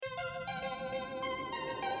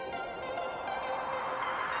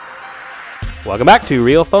Welcome back to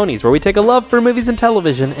Real Phonies, where we take a love for movies and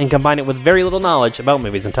television and combine it with very little knowledge about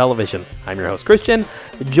movies and television. I'm your host, Christian.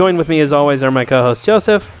 Joined with me, as always, are my co-hosts,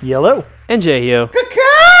 Joseph. Yellow. And Jehu.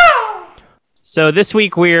 So this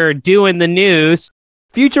week we're doing the news.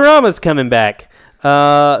 Futurama's coming back.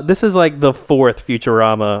 This is like the fourth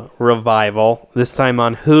Futurama revival, this time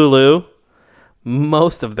on Hulu.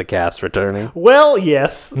 Most of the cast returning. Well,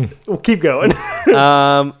 yes. We'll keep going.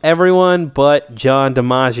 Everyone but John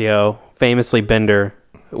DiMaggio, famously Bender,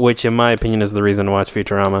 which in my opinion is the reason to watch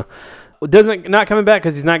Futurama. Not coming back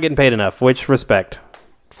because he's not getting paid enough, which respect.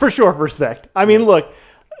 For sure, respect. I mean, look,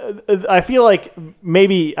 I feel like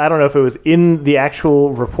maybe, I don't know if it was in the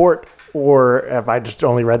actual report or if I just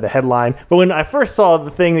only read the headline, but when I first saw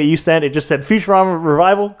the thing that you sent, it just said Futurama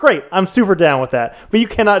revival. Great, I'm super down with that. But you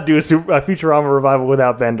cannot do a Futurama revival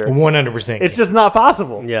without Bender. 100%. It's just not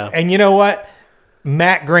possible. Yeah. And you know what?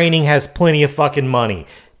 Matt Groening has plenty of fucking money.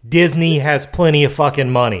 Disney has plenty of fucking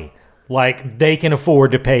money. Like, they can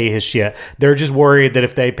afford to pay his shit. They're just worried that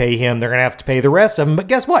if they pay him, they're going to have to pay the rest of them. But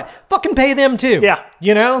guess what? Fucking pay them too. Yeah.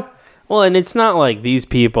 You know? Well, and it's not like these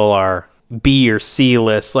people are B or C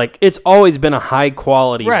list. Like, it's always been a high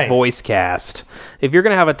quality voice cast. If you're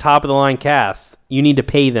going to have a top of the line cast, you need to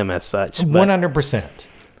pay them as such. 100%.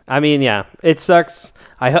 I mean, yeah, it sucks.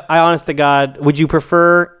 I honest to God, would you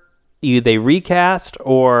prefer they recast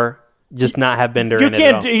or just not have Bender You in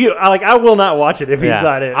can't it at all? I will not watch it if he's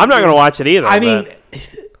not in it. I'm not going to watch it either. I mean,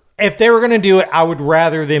 if they were going to do it, I would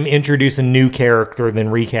rather them introduce a new character than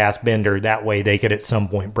recast Bender. That way they could at some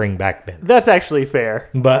point bring back Bender. That's actually fair.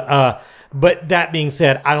 But that being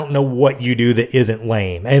said, I don't know what you do that isn't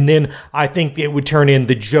lame. And then I think it would turn in,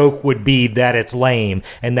 the joke would be that it's lame,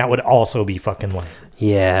 and that would also be fucking lame.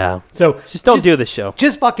 Yeah. So just don't do the show.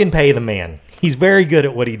 Just fucking pay the man. He's very good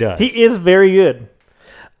at what he does. He is very good.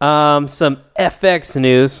 Some FX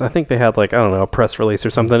news. I think they had a press release or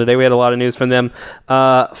something today. We had a lot of news from them.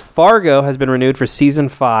 Fargo has been renewed for season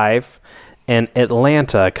 5, and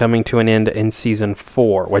Atlanta coming to an end in season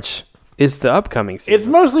 4, which is the upcoming season. It's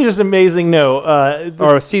mostly just amazing.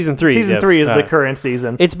 Or season 3. Season 3 is the current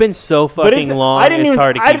season. It's been so fucking long. It's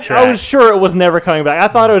hard to keep track. I was sure it was never coming back. I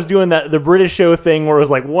thought I was doing the British show thing where it was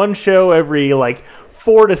like one show every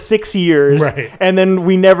 4 to 6 years, right, and then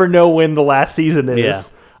we never know when the last season is.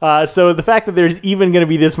 Yeah. So the fact that there's even going to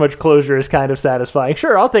be this much closure is kind of satisfying.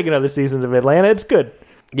 Sure, I'll take another season of Atlanta. It's good.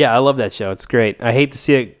 Yeah, I love that show. It's great. I hate to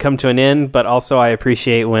see it come to an end, but also I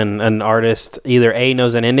appreciate when an artist either A,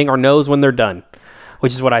 knows an ending or knows when they're done,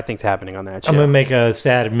 which is what I think's happening on that show. I'm going to make a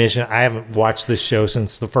sad admission. I haven't watched this show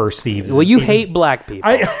since the first season. Well, you hate black people.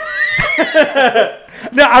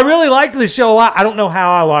 No, I really liked this show a lot. I don't know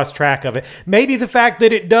how I lost track of it. Maybe the fact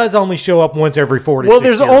that it does only show up once every 4 to 6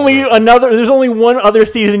 years. There's only one other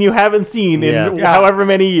season you haven't seen in however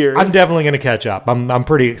many years. I'm definitely going to catch up. I'm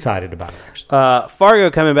pretty excited about it. Fargo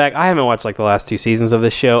coming back. I haven't watched the last 2 seasons of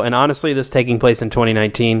this show, and honestly, this taking place in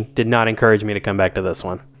 2019 did not encourage me to come back to this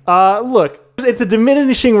one. Look, it's a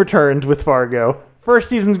diminishing returns with Fargo. First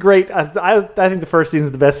season's great. I think the first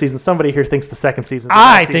season's the best season. Somebody here thinks the second season's the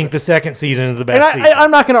best season. think the second season is the best season.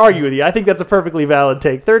 I'm not going to argue with you. I think that's a perfectly valid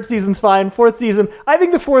take. Third season's fine. Fourth season, I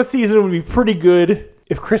think the fourth season would be pretty good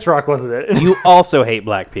if Chris Rock wasn't in it. You also hate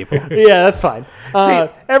black people. Yeah, that's fine.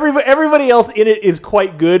 Everybody else in it is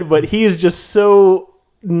quite good, but he is just so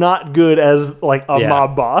not good as a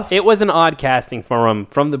mob boss. It was an odd casting for him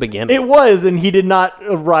from the beginning. It was, and he did not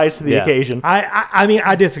rise to the occasion. I mean,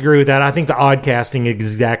 I disagree with that. I think the odd casting is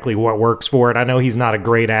exactly what works for it. I know he's not a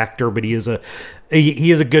great actor, but he is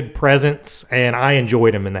a good presence, and I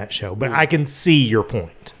enjoyed him in that show. But I can see your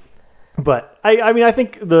point. But I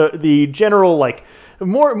think the general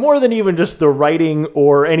more than even just the writing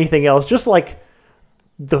or anything else, just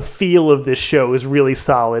the feel of this show is really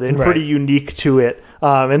solid and pretty unique to it.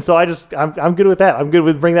 And so I'm good with that. I'm good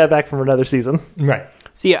with bring that back from another season. Right.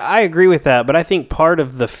 See, I agree with that, but I think part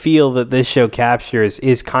of the feel that this show captures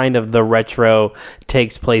is kind of the retro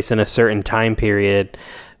takes place in a certain time period.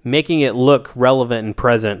 Making it look relevant and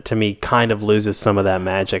present to me kind of loses some of that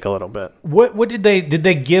magic a little bit. What did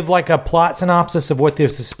they give a plot synopsis of what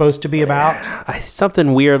this is supposed to be about?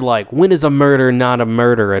 Something weird like, when is a murder not a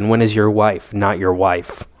murder and when is your wife not your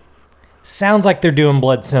wife? Sounds like they're doing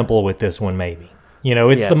Blood Simple with this one, maybe.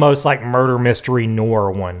 It's the most murder mystery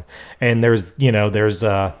noir one. And there's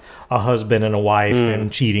a husband and a wife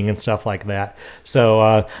and cheating and stuff like that.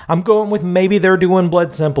 So I'm going with maybe they're doing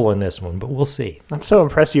Blood Simple in this one, but we'll see. I'm so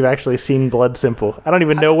impressed you've actually seen Blood Simple. I don't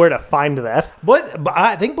even know where to find that. But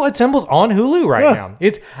I think Blood Simple's on Hulu right now.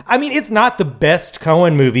 It's not the best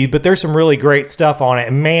Coen movie, but there's some really great stuff on it.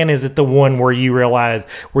 And man, is it the one where you realize,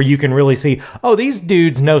 where you can really see, oh, these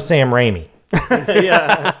dudes know Sam Raimi.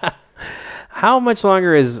 Yeah. How much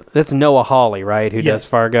longer is that's Noah Hawley, right? Who Yes. does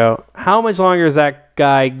Fargo? How much longer is that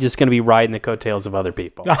guy just going to be riding the coattails of other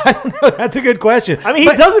people? That's a good question. I mean,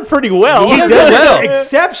 he does it pretty well. He does does it it well.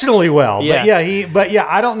 exceptionally well. Yeah. But yeah,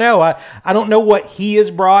 I don't know. I don't know what he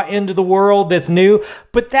has brought into the world that's new,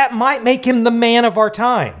 but that might make him the man of our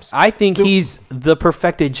times. I think he's the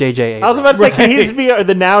perfected J.J. Abrams. I was about to say, can he just be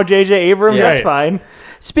the now J.J. Abrams? Yeah. That's Right. fine.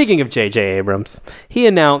 Speaking of J.J. Abrams, he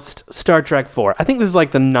announced Star Trek 4. I think this is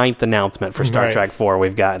like the 9th announcement for Star Right. Trek 4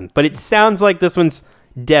 we've gotten. But it sounds like this one's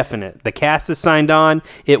definite. The cast is signed on.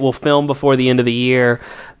 It will film before the end of the year.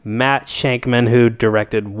 Matt Shankman, who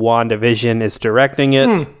directed WandaVision, is directing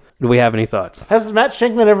it. Do we have any thoughts? Has Matt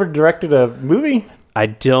Shankman ever directed a movie? I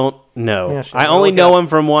don't know. Yeah, sure. I only Look know up. him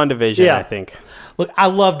from WandaVision, Yeah. I think. Look, I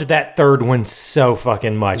loved that third one so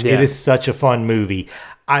fucking much. Yeah. It is such a fun movie.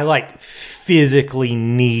 I physically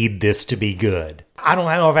need this to be good. I don't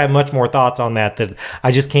know if I have much more thoughts on that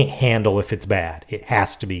I just can't handle if it's bad. It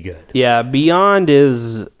has to be good. Yeah, Beyond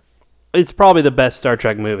it's probably the best Star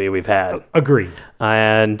Trek movie we've had. Agreed.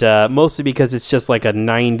 And mostly because it's just like a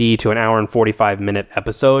 90 to an hour and 45-minute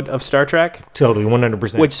episode of Star Trek, Totally,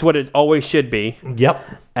 100%. which is what it always should be. Yep.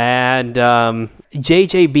 And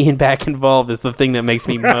JJ being back involved is the thing that makes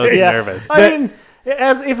me most nervous. I mean,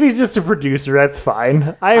 as if he's just a producer, that's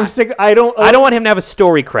fine. I am sick. I don't want him to have a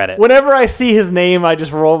story credit. Whenever I see his name, I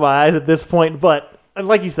just roll my eyes at this point. But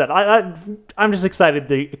like you said, I'm just excited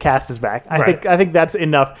the cast is back. I think that's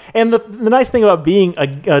enough. And the nice thing about being a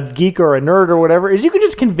geek or a nerd or whatever is you can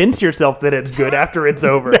just convince yourself that it's good after it's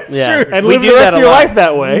over. Yeah. And We live do the rest that a of your lot. life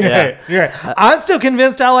that way. Yeah. Yeah. I'm still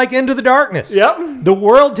convinced I like Into the Darkness. Yep. The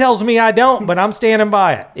world tells me I don't, but I'm standing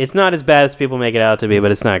by it. It's not as bad as people make it out to be, but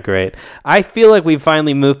it's not great. I feel like we've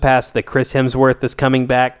finally moved past the Chris Hemsworth is coming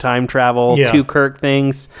back, time travel, Yeah. two Kirk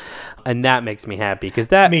things. And that makes me happy because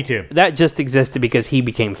Me too. That just existed because he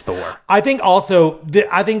became Thor. I think also,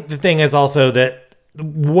 I think the thing is also that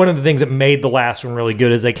one of the things that made the last one really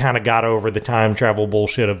good is they kind of got over the time travel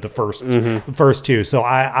bullshit of the first two. So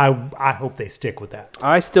I hope they stick with that.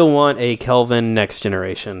 I still want a Kelvin Next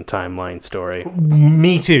Generation timeline story.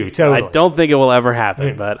 Me too. Totally. I don't think it will ever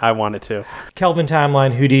happen, but I want it to. Kelvin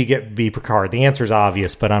timeline. Who do you get to be Picard? The answer's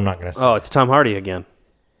obvious, but I'm not going to say. Oh, it's Tom Hardy again.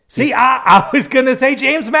 See, I was going to say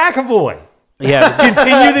James McAvoy. Yeah,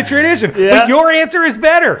 Continue the tradition. But your answer is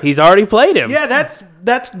better. he's already played him. Yeah, that's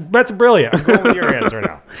brilliant. I'm going with your answer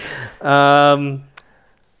now.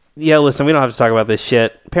 Yeah, listen, we don't have to talk about this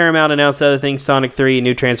shit. Paramount announced other things, Sonic 3,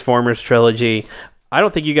 new Transformers trilogy. I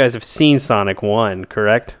don't think you guys have seen Sonic 1,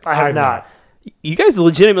 correct? I have not. You guys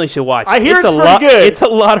legitimately should watch it. I hear it's a pretty lot, good. It's a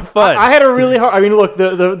lot of fun. I had a really hard. I mean, look,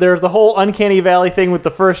 there's the whole Uncanny Valley thing with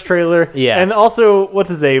the first trailer. Yeah. And also, what's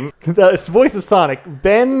his name? The voice of Sonic,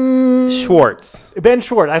 Ben Schwartz.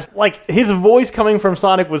 Like his voice coming from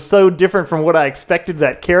Sonic was so different from what I expected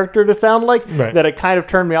that character to sound like that it kind of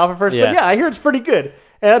turned me off at first. Yeah. But yeah, I hear it's pretty good,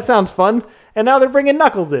 and that sounds fun. And now they're bringing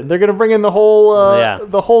Knuckles in. They're going to bring in the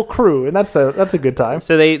whole crew, and that's a good time.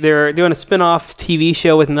 So they're doing a spin-off TV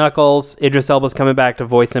show with Knuckles. Idris Elba's coming back to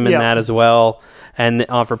voice him in that as well, and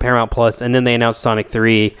for Paramount Plus. And then they announced Sonic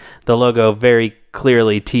 3. The logo very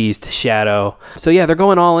clearly teased Shadow. So yeah, they're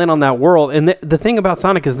going all in on that world. And the thing about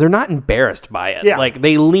Sonic is they're not embarrassed by it. Yeah. Like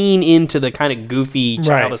they lean into the kind of goofy,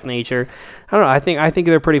 childish nature. I don't know. I think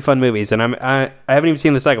they're pretty fun movies, and I haven't even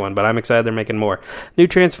seen the second one, but I'm excited they're making more. New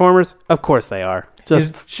Transformers, of course they are.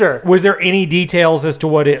 Sure. Was there any details as to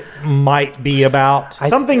what it might be about?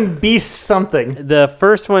 Something Beast something. The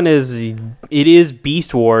first one is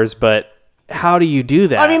Beast Wars, but how do you do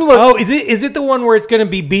that? I mean, look. Oh, is it the one where it's going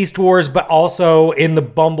to be Beast Wars, but also in the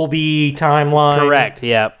Bumblebee timeline? correct.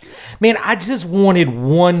 Yeah. Man, I just wanted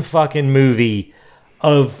one fucking movie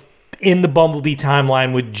in the Bumblebee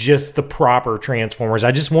timeline with just the proper Transformers.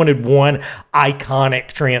 I just wanted one iconic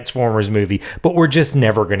Transformers movie, but we're just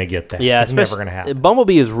never going to get that. Yeah, it's never going to happen.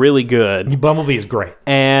 Bumblebee is really good. Bumblebee is great.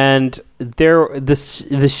 And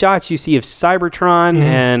the shots you see of Cybertron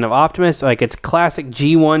and of Optimus, like it's classic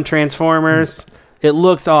G1 Transformers. It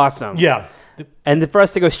looks awesome. Yeah. And for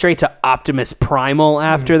us to go straight to Optimus Primal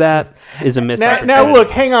after that is a missed opportunity. Now look,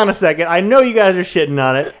 hang on a second. I know you guys are shitting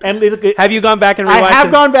on it, and Have you gone back and rewatched I have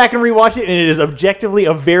it? gone back and rewatched it, and it is objectively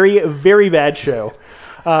a very, very bad show.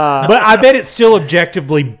 But I bet it's still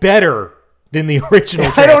objectively better than the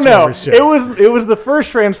original I don't know. Transformers show. It was the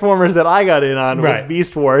first Transformers that I got in on was Right.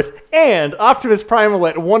 Beast Wars, and Optimus Primal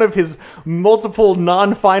at one of his multiple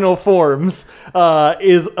non-final forms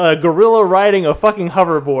is a gorilla riding a fucking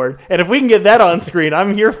hoverboard. And if we can get that on screen,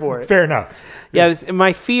 I'm here for it. Fair enough. Yeah,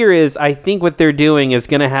 my fear is I think what they're doing is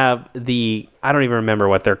going to have I don't even remember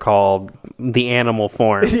what they're called, the animal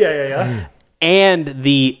forms. Yeah. and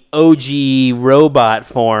the OG robot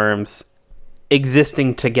forms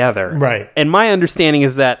existing together. Right. And my understanding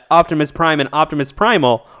is that Optimus Prime and Optimus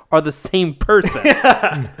Primal are the same person.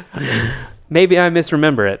 Maybe I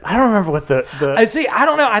misremember it. I don't remember what the I see. I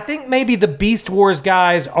don't know. I think maybe the Beast Wars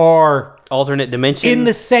guys are Alternate dimension. in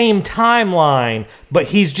the same timeline, but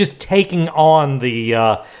he's just taking on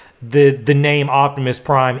the name Optimus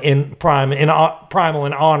Prime in Primal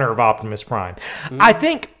in honor of Optimus Prime. I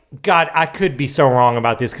think, God, I could be so wrong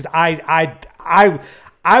about this because I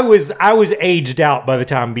was aged out by the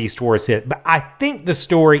time Beast Wars hit, but I think the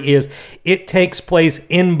story is it takes place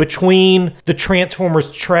in between the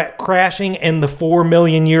Transformers crashing and the 4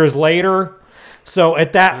 million years later. So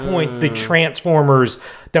at that point, the Transformers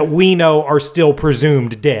that we know are still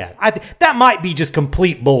presumed dead. That might be just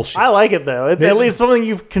complete bullshit. I like it though. At least something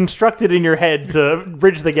you've constructed in your head to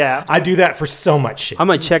bridge the gaps. I do that for so much shit. I'm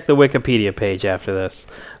going to check the Wikipedia page after this.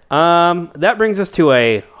 That brings us to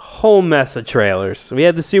a whole mess of trailers. We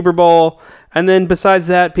had the Super Bowl, and then besides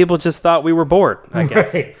that, people just thought we were bored, I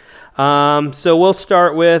guess. Right. So we'll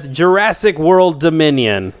start with Jurassic World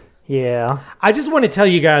Dominion. Yeah. I just want to tell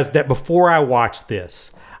you guys that before I watched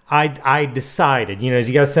this, I decided, as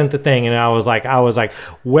you guys sent the thing, and I was like,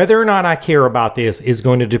 whether or not I care about this is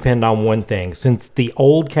going to depend on one thing. Since the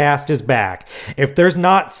old cast is back, if there's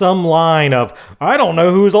not some line of, I don't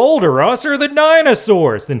know who's older, us or the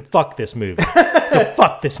dinosaurs, then fuck this movie. So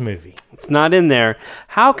fuck this movie. It's not in there.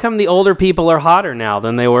 How come the older people are hotter now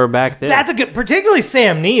than they were back then? That's a good, particularly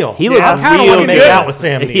Sam Neill. He looks I kind of really want to make good. out with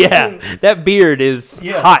Sam Neill. Yeah, that beard is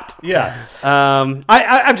hot. Yeah.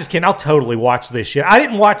 I'm just kidding. I'll totally watch this shit. I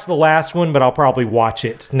didn't watch the last one, but I'll probably watch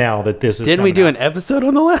it now that this is Didn't we coming do out. an episode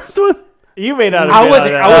on the last one? You may not have I been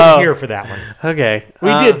wasn't on that. here for that one. Okay. We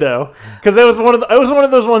did though, because it was one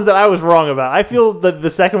of those ones that I was wrong about. I feel that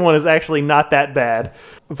the second one is actually not that bad,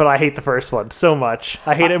 but I hate the first one so much.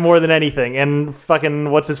 I hate it more than anything. And fucking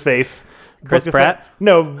what's his face? Chris Pratt?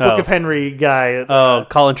 Book of Henry guy.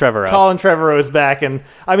 Colin Trevorrow. Colin Trevorrow is back, and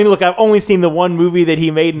I mean, look, I've only seen the one movie that he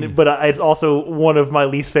made, but it's also one of my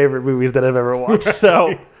least favorite movies that I've ever watched.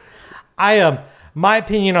 So, My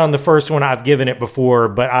opinion on the first one, I've given it before,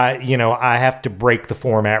 but I have to break the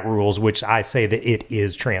format rules, which I say that it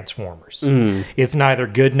is Transformers. It's neither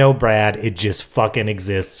good nor bad. It just fucking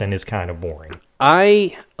exists and is kind of boring.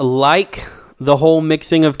 I like the whole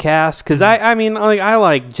mixing of cast because I mean, I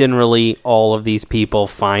like generally all of these people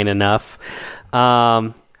fine enough.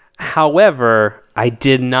 However, I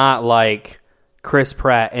did not like Chris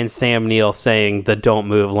Pratt and Sam Neill saying the "don't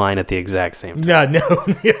move" line at the exact same time.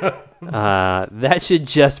 Yeah. That should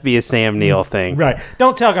just be a Sam Neill thing. Right.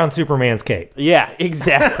 Don't tug on Superman's cape. Yeah,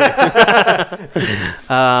 exactly.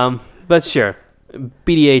 But sure,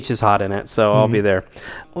 BDH is hot in it, so I'll be there.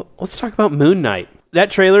 Let's talk about Moon Knight. That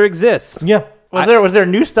trailer exists. Yeah. was there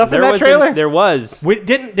new stuff in that trailer? There was.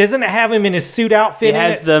 Doesn't it have him in his suit outfit? It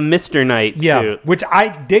has the Mr. Knight suit. Which I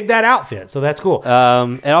dig that outfit, so that's cool.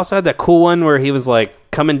 It also had that cool one where he was like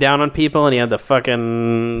coming down on people and he had the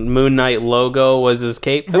fucking Moon Knight logo was his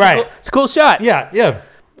cape. Right. It's a cool shot. Yeah.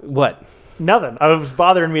 What? Nothing. It was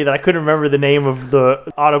bothering me that I couldn't remember the name of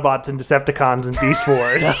the Autobots and Decepticons in Beast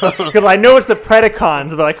Wars. Because I know it's the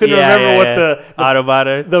Predacons, but I couldn't remember what the Autobot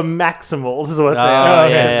are. the Maximals is what they are.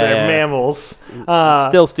 They're mammals.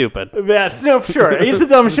 Still stupid. Yeah, no, sure. It's a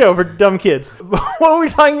dumb show for dumb kids. What were we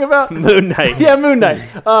talking about? Moon Knight. Yeah, Moon Knight.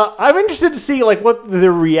 I'm interested to see what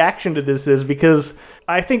the reaction to this is, because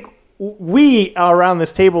I think we around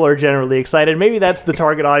this table are generally excited. Maybe that's the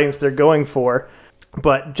target audience they're going for,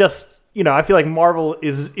 but just I feel like Marvel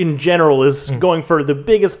is in general going for the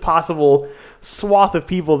biggest possible swath of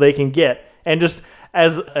people they can get, and just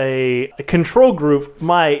as a control group,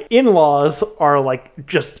 my in-laws are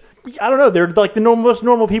just. I don't know. They're like the most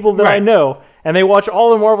normal people that I know, and they watch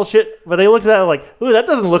all the Marvel shit. But they look at that like, "Ooh, that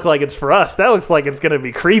doesn't look like it's for us. That looks like it's going to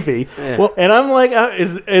be creepy." Yeah. Well, and I'm like,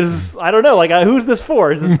 "Is I don't know. Who's this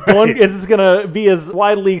for? Is this one? Is this going to be as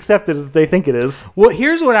widely accepted as they think it is?" Well,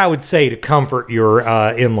 here's what I would say to comfort your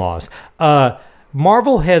in-laws.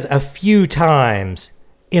 Marvel has a few times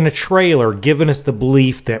in a trailer given us the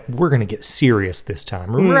belief that we're going to get serious this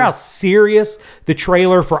time. Remember how serious the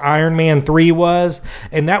trailer for Iron Man 3 was?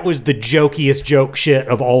 And that was the jokiest joke shit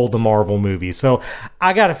of all the Marvel movies. So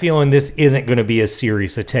I got a feeling this isn't going to be as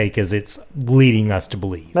serious a take as it's leading us to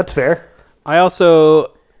believe. That's fair. I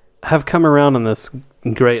also have come around on this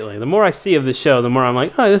greatly. The more I see of the show, the more I'm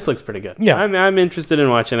like, oh, this looks pretty good. Yeah. I'm interested in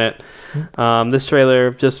watching it. This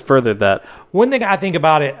trailer just furthered that. One thing I think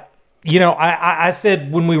about it, I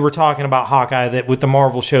said when we were talking about Hawkeye that with the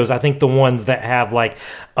Marvel shows, I think the ones that have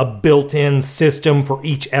a built-in system for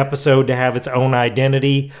each episode to have its own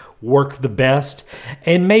identity work the best,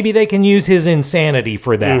 and maybe they can use his insanity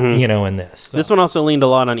for that, in this. So. This one also leaned a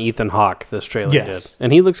lot on Ethan Hawke, this trailer did.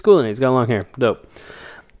 And he looks cool in it. He's got long hair. Dope.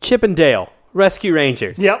 Chip and Dale, Rescue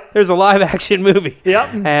Rangers. Yep. There's a live-action movie.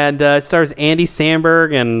 Yep. And it stars Andy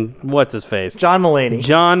Samberg and what's his face? John Mulaney.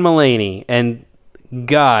 John Mulaney. And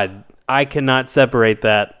God, I cannot separate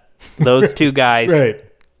those two guys Right.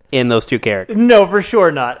 in those two characters. No, for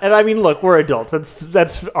sure not. And I mean, look, we're adults.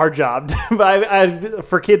 That's our job. But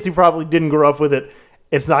for kids who probably didn't grow up with it,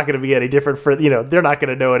 it's not going to be any different for, they're not going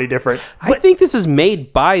to know any different. I think this is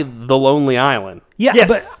made by The Lonely Island. Yeah, Yes.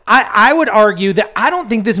 but I would argue that I don't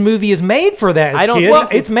think this movie is made for that. I don't- Kids. well,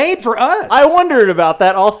 it's made for us. I wondered about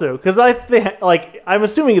that also, because I think, I'm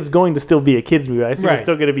assuming it's going to still be a kids movie. I assume Right. it's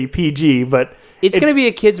still going to be PG, but It's going to be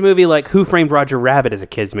a kids movie like Who Framed Roger Rabbit is a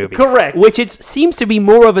kids movie. Correct. Which seems to be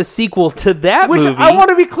more of a sequel to that which movie. I want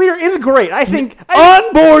to be clear is great. I think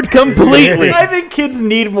on board completely. I think kids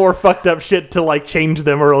need more fucked up shit to change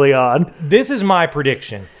them early on. This is my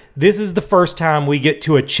prediction. This is the first time we get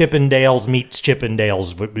to a Chippendales meets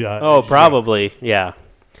Chippendales. Oh, probably. Yeah.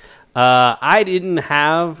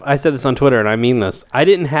 I said this on Twitter, and I mean this. I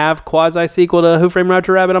didn't have quasi-sequel to Who Framed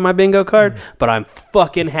Roger Rabbit on my bingo card, but I'm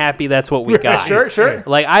fucking happy that's what we got. Sure.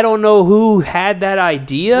 Like, I don't know who had that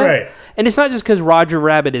idea. Right. And it's not just because Roger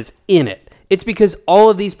Rabbit is in it. It's because all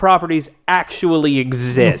of these properties actually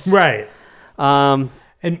exist. Right. And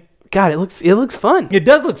God, it looks fun. It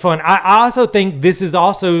does look fun. I also think this is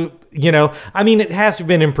also, it has to have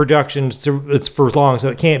been in production it's for long, so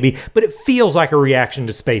it can't be, but it feels like a reaction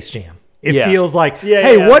to Space Jam. It feels like,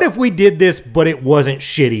 hey, what if we did this, but it wasn't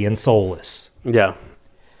shitty and soulless? Yeah.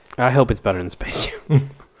 I hope it's better than Space Jam.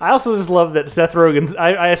 I also just love that Seth Rogen,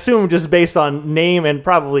 I assume just based on name and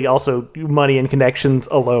probably also money and connections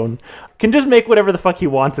alone, can just make whatever the fuck he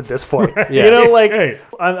wants at this point. Yeah. Hey.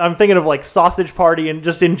 I'm thinking of Sausage Party and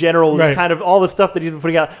just in general, just kind of all the stuff that he's been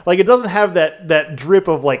putting out. It doesn't have that drip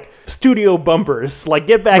of studio bumpers.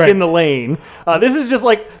 Get back in the lane. This is just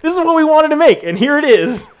this is what we wanted to make, and here it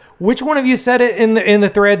is. Which one of you said it in the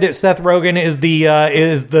thread that Seth Rogen is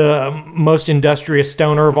the most industrious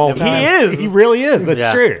stoner of all time? He is. He really is.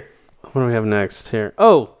 That's true. What do we have next here?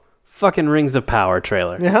 Oh, fucking Rings of Power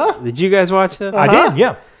trailer. Yeah. Did you guys watch this? I did,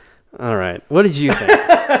 yeah. All right. What did you think?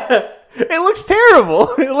 It looks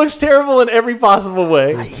terrible. It looks terrible in every possible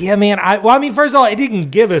way. Yeah, man. First of all, it didn't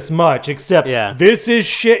give us much except this is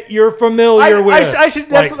shit you're familiar with. I should.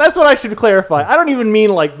 That's what I should clarify. I don't even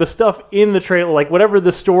mean the stuff in the trailer, whatever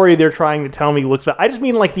the story they're trying to tell me looks bad. I just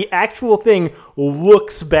mean the actual thing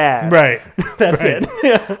looks bad. Right. That's it.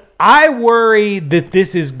 Yeah. I worry that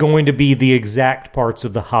this is going to be the exact parts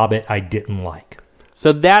of The Hobbit I didn't like.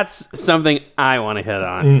 So that's something I want to hit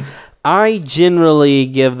on. I generally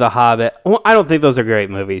give The Hobbit... Well, I don't think those are great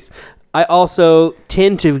movies. I also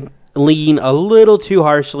tend to lean a little too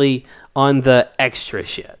harshly on the extra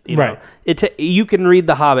shit. Right. You can read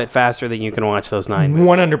The Hobbit faster than you can watch those 9 movies.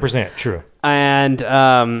 100% true. And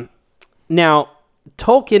now,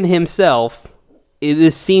 Tolkien himself...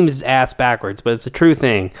 This seems ass backwards, but it's a true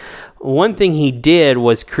thing. One thing he did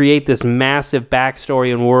was create this massive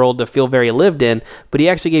backstory and world to feel very lived in, but he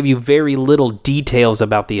actually gave you very little details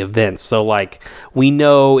about the events. So, we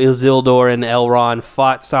know Isildur and Elrond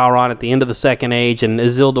fought Sauron at the end of the Second Age, and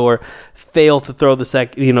Isildur failed to throw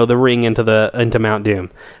the ring into Mount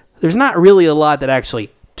Doom. There's not really a lot that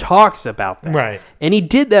actually talks about that. Right. And he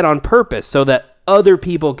did that on purpose so that other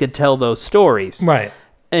people could tell those stories. Right.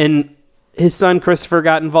 And his son Christopher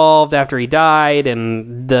got involved after he died,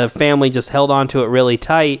 and the family just held on to it really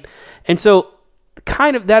tight. And so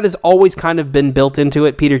that has always kind of been built into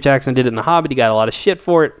it. Peter Jackson did it in The Hobbit. He got a lot of shit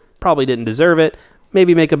for it. Probably didn't deserve it.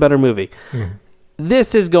 Maybe make a better movie.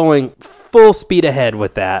 This is going full speed ahead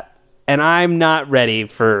with that. And I'm not ready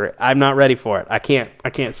for it. I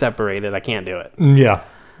can't separate it. I can't do it. Yeah.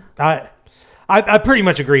 I pretty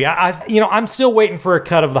much agree. I'm still waiting for a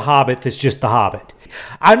cut of The Hobbit that's just The Hobbit.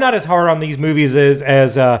 I'm not as hard on these movies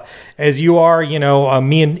as you are.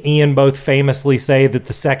 Me and Ian both famously say that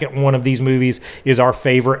the second one of these movies is our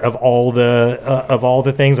favorite of all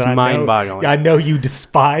the things. It's mind-boggling. I know you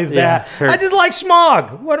despise that. Yeah, I just like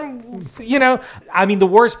Schmog. The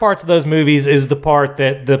worst parts of those movies is the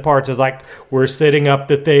parts is we're setting up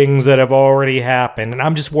the things that have already happened, and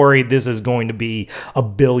I'm just worried this is going to be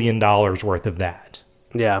 $1 billion worth of that.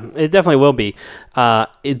 Yeah, it definitely will be.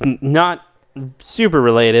 It's not super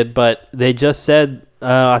related, but they just said,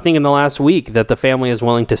 I think in the last week, that the family is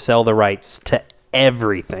willing to sell the rights to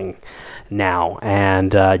everything now.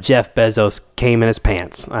 And Jeff Bezos came in his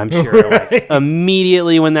pants, I'm sure. Right.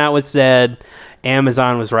 Immediately when that was said,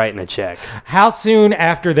 Amazon was writing a check. How soon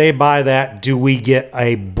after they buy that do we get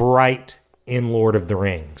a Bright in Lord of the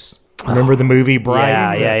Rings? Remember the movie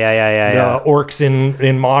Bright? Yeah. The orcs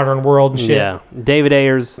in modern world and shit. Yeah, David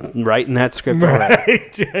Ayer's writing that script.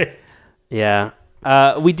 Right. Yeah.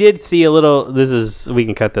 We did see a little, we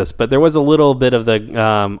can cut this, but there was a little bit of the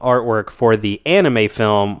artwork for the anime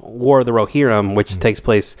film War of the Rohirrim, which takes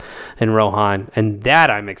place in Rohan, and that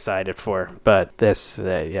I'm excited for. But this,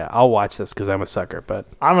 I'll watch this because I'm a sucker. But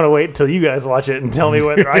I'm going to wait until you guys watch it and tell me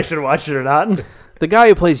whether I should watch it or not. the guy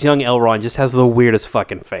who plays young Elrond just has the weirdest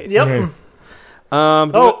fucking face. Yep.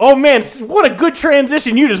 Oh man, what a good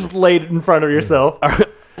transition you just laid in front of yourself.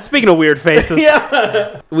 Speaking of weird faces,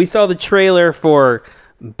 Yeah. we saw the trailer for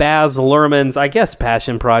Baz Luhrmann's, I guess,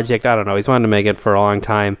 passion project. I don't know. He's wanted to make it for a long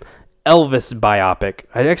time. Elvis biopic.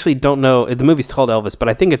 I actually don't know. The movie's called Elvis, but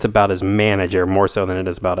I think it's about his manager more so than it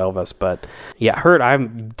is about Elvis. But yeah, Hurt,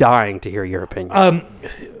 I'm dying to hear your opinion.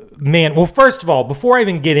 Man, well, first of all, before I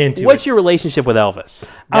even get into What's your relationship with Elvis?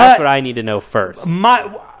 That's what I need to know first.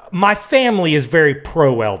 my family is very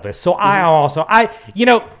pro Elvis, so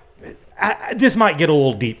this might get a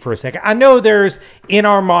little deep for a second. I know there's, in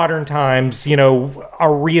our modern times, are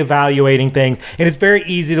reevaluating things, and it's very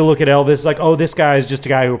easy to look at Elvis like, oh, this guy is just a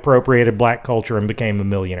guy who appropriated black culture and became a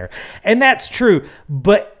millionaire. And that's true,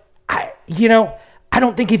 but I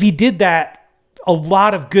don't think if he did that, a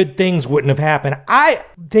lot of good things wouldn't have happened. I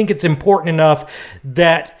think it's important enough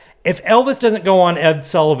that if Elvis doesn't go on Ed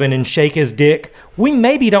Sullivan and shake his dick, we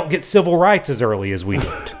maybe don't get civil rights as early as we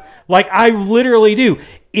did. Like, I literally do.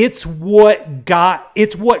 It's what got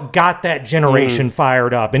that generation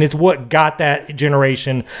fired up, and it's what got that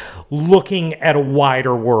generation looking at a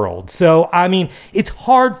wider world. So, I mean, it's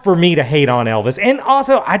hard for me to hate on Elvis. And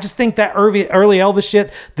also, I just think that early Elvis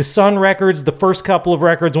shit, the Sun records, the first couple of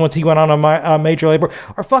records once he went on a major label,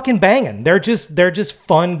 are fucking banging. They're just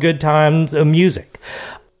fun, good time music.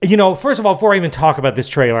 First of all, before I even talk about this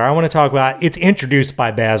trailer, I want to talk about it's introduced by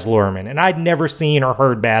Baz Luhrmann, and I'd never seen or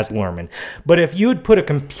heard Baz Luhrmann. But if you'd put a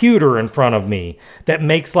computer in front of me that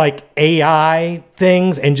makes like AI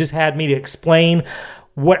things and just had me to explain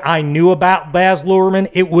what I knew about Baz Luhrmann,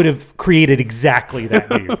 it would have created exactly that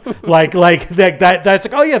dude. like that's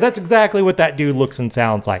like, oh yeah, that's exactly what that dude looks and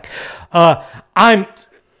sounds like. I'm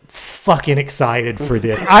fucking excited for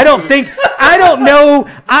this. I don't know.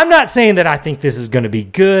 I'm not saying that I think this is going to be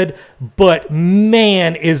good, but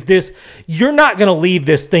man, you're not going to leave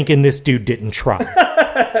this thinking this dude didn't try.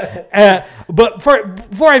 But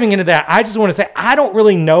before I even get into that, I just want to say, I don't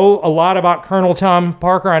really know a lot about Colonel Tom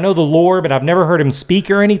Parker. I know the lore, but I've never heard him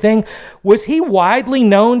speak or anything. Was he widely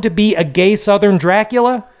known to be a gay Southern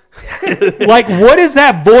Dracula? Like, what is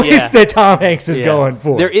that voice that Tom Hanks is going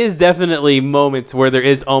for? There is definitely moments where there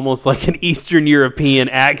is almost like an Eastern European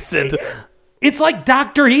accent. It's like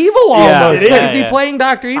Dr. Evil almost. Yeah, is he playing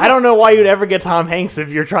Dr. Evil? I don't know why you'd ever get Tom Hanks if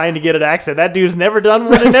you're trying to get an accent. That dude's never done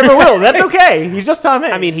one and never will. That's okay. He's just Tom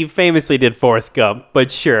Hanks. I mean, he famously did Forrest Gump,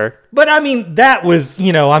 but sure. But I mean, that was,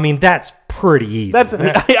 that's pretty easy.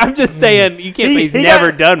 I'm just saying, you can't say he's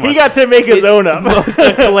never done one. He got to make his own up. Most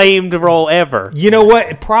acclaimed role ever. You know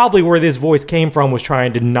what? Probably where this voice came from was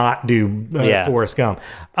trying to not do Forrest Gump.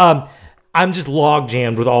 I'm just log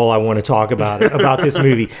jammed with all I want to talk about this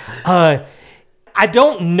movie. I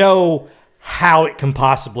don't know how it can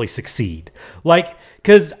possibly succeed.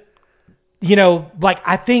 Because,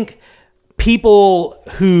 I think people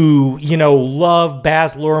who, love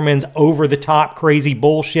Baz Luhrmann's over-the-top crazy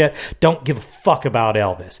bullshit don't give a fuck about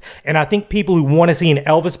Elvis. And I think people who want to see an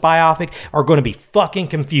Elvis biopic are going to be fucking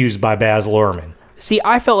confused by Baz Luhrmann. See,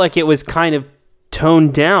 I felt like it was kind of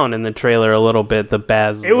toned down in the trailer a little bit, the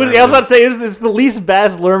Baz Luhrmann. I was about to say, it's the least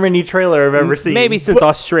Baz Luhrmann-y trailer I've ever seen. Maybe since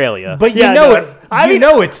Australia. But it's there. I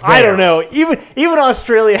don't know. Even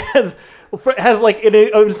Australia has like an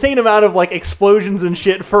insane amount of like explosions and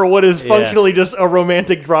shit for what is functionally just a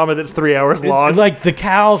romantic drama that's 3 hours long. Like the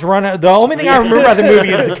cows running. The only thing I remember about the movie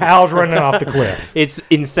is the cows running off the cliff. It's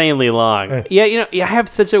insanely long. Yeah, I have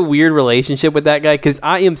such a weird relationship with that guy because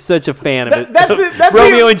I am such a fan of it. That's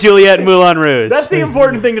Romeo and Juliet and Moulin Rouge. That's the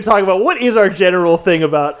important thing to talk about. What is our general thing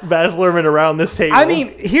about Baz Luhrmann around this table? I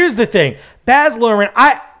mean, here's the thing. Baz Luhrmann,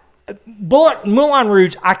 Moulin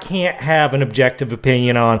Rouge, I can't have an objective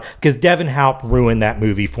opinion on because Devin Haupt ruined that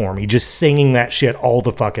movie for me, just singing that shit all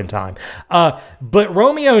the fucking time. But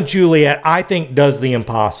Romeo and Juliet, I think, does the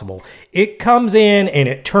impossible. It comes in and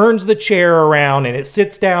it turns the chair around and it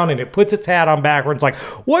sits down and it puts its hat on backwards like,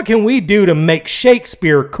 what can we do to make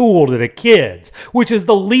Shakespeare cool to the kids? Which is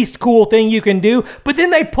the least cool thing you can do. But then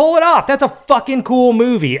they pull it off. That's a fucking cool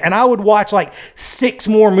movie. And I would watch like 6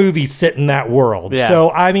 more movies set in that world. Yeah.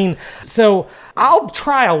 So, I mean, I'll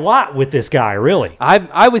try a lot with this guy, really.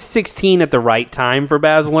 I was 16 at the right time for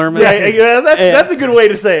Baz Luhrmann. Yeah, that's a good way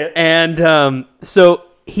to say it. And so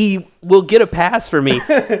he will get a pass for me,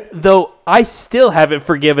 though I still haven't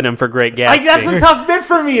forgiven him for Great Gatsby. That's a tough bit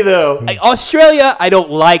for me, though. Australia, I don't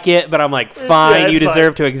like it, but I'm like, fine, you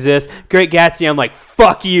deserve to exist. Great Gatsby, I'm like,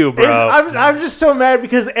 fuck you, bro. I'm just so mad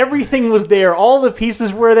because everything was there. All the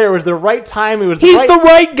pieces were there. It was the right time. He's the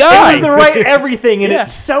right guy. It was the right everything, and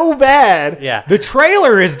it's so bad. Yeah. The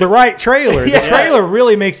trailer is the right trailer. The trailer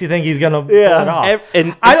really makes you think he's going to pull it off.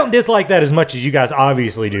 And I don't dislike that as much as you guys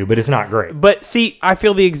obviously do, but it's not great. But see, I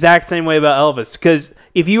feel the exact same way about Elvis, because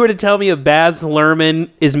if you were to tell me if Baz Luhrmann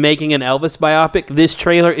is making an Elvis biopic, this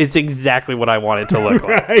trailer is exactly what I want it to look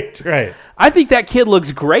like. Right. I think that kid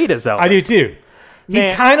looks great as Elvis. I do too. Man.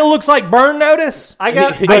 He kind of looks like Burn Notice. I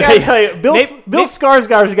got to tell you, Bill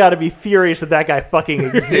Skarsgård's got to be furious that guy fucking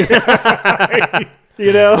exists.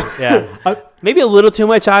 You know? Yeah. Maybe a little too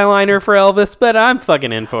much eyeliner for Elvis, but I'm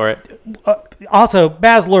fucking in for it. Also,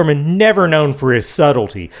 Baz Luhrmann, never known for his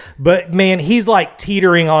subtlety, but man, he's like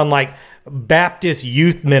teetering on like Baptist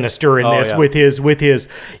youth minister in this with his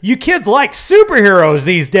you kids like superheroes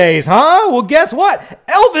these days, huh? Well, guess what?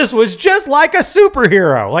 Elvis was just like a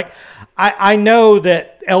superhero. Like I know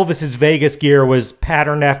that Elvis's Vegas gear was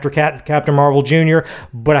patterned after Captain Marvel Jr.,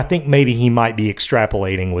 but I think maybe he might be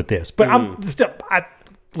extrapolating with this. But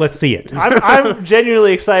let's see it. I'm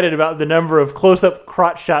genuinely excited about the number of close-up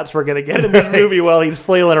crotch shots we're going to get in this movie while he's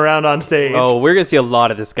flailing around on stage. Oh, we're going to see a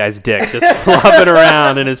lot of this guy's dick just flopping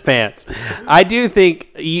around in his pants. I do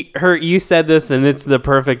think, you said this, and it's the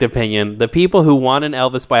perfect opinion. The people who want an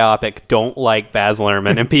Elvis biopic don't like Baz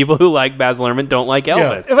Luhrmann, and people who like Baz Luhrmann don't like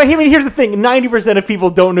Elvis. Yeah. I mean, here's the thing. 90% of people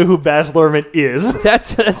don't know who Baz Luhrmann is.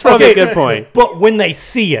 That's probably a good point. But when they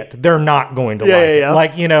see it, they're not going to like it.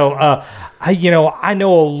 Like, I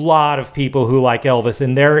know a lot of people who like Elvis,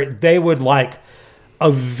 and they would like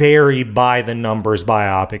a very by the numbers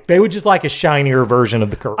biopic. They would just like a shinier version of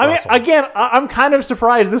the Kurt Russell. Again, I'm kind of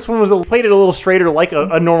surprised this one was played it a little straighter, like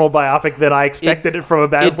a normal biopic than I expected it from a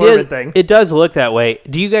Baz Luhrmann thing. It does look that way.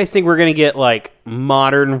 Do you guys think we're going to get like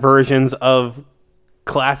modern versions of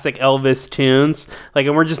classic Elvis tunes? Like,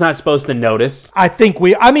 and we're just not supposed to notice? I think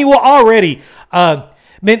already.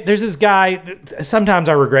 Man, there's this guy, sometimes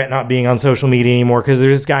I regret not being on social media anymore because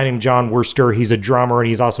there's this guy named John Worster. He's a drummer and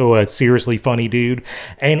he's also a seriously funny dude.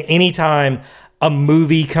 And anytime a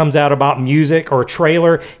movie comes out about music or a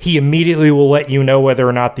trailer, he immediately will let you know whether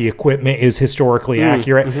or not the equipment is historically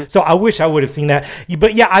accurate. Mm-hmm. So I wish I would have seen that.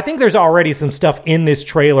 But yeah, I think there's already some stuff in this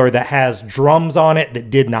trailer that has drums on it that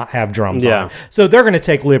did not have drums on it. So they're going to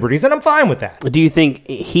take liberties, and I'm fine with that. Do you think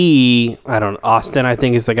Austin, I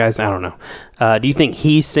think is the guy's, I don't know. Do you think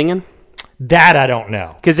he's singing? That I don't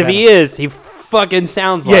know. Because if he is, he fucking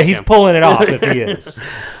sounds like him. Yeah, he's pulling it off if he is.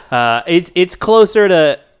 It's closer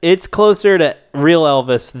to real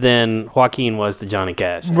Elvis than Joaquin was to Johnny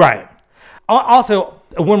Cash. Right. Also,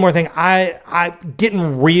 one more thing. I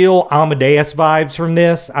getting real Amadeus vibes from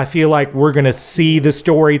this. I feel like we're going to see the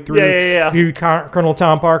story through Colonel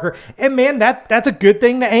Tom Parker. And man, that's a good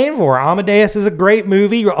thing to aim for. Amadeus is a great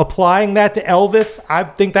movie. Applying that to Elvis, I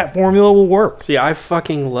think that formula will work. See, I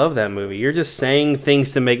fucking love that movie. You're just saying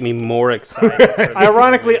things to make me more excited.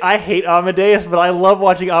 Ironically, I hate Amadeus, but I love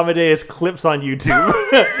watching Amadeus clips on YouTube.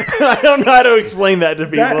 I don't know how to explain that to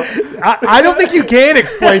people. I don't think you can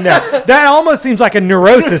explain that. That almost seems like a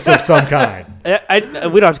neurosis of some kind. We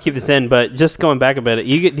don't have to keep this in, but just going back a bit,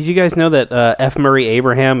 did you guys know that F. Murray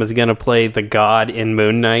Abraham is going to play the God in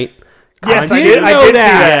Moon Knight? Yes, I did know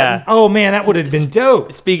that. Yeah. Oh man, that would have been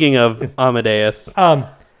dope. Speaking of Amadeus,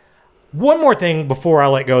 one more thing before I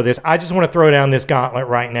let go of this, I just want to throw down this gauntlet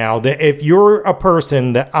right now. That if you're a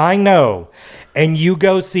person that I know and you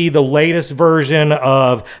go see the latest version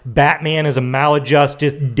of Batman as a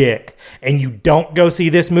maladjusted dick, and you don't go see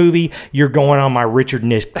this movie, you're going on my Richard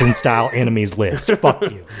Nixon style enemies list. Fuck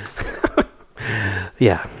you.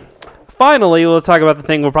 Yeah. Finally, we'll talk about the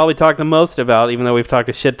thing we'll probably talk the most about, even though we've talked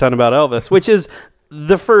a shit ton about Elvis, which is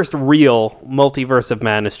the first real Multiverse of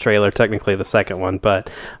Madness trailer, technically the second one, but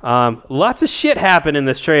lots of shit happened in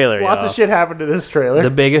this trailer. Lots of shit happened to this trailer.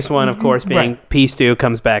 The biggest one, of course, being P. Stu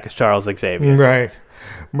comes back as Charles Xavier. Right.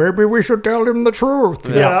 Maybe we should tell him the truth.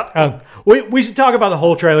 Yeah. We should talk about the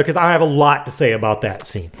whole trailer because I have a lot to say about that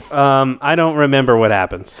scene. I don't remember what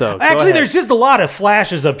happens. So go Actually, ahead. there's just a lot of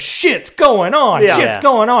flashes of shit's going on, Yeah.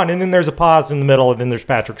 going on, and then there's a pause in the middle, and then there's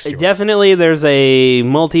Patrick Stewart. Definitely, there's a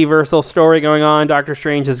multiversal story going on. Doctor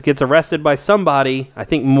Strange gets arrested by somebody. I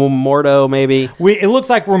think Mordo, maybe. It looks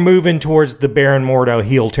like we're moving towards the Baron Mordo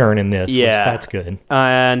heel turn in this, which Yeah. that's good.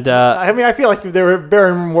 And I mean, I feel like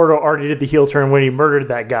Baron Mordo already did the heel turn when he murdered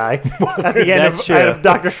that guy at the end That's true. of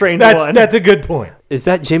Doctor Strange That's 1. that's a good point. is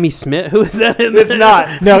that Jimmy Smith? Who is that in It's this?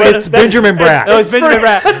 not. No, it's Benjamin Bratt. Oh, it's Benjamin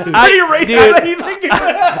Bratt. It's pretty racist. Dude,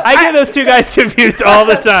 I get those two guys confused all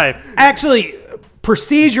the time. Actually,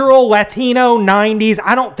 procedural Latino 90s,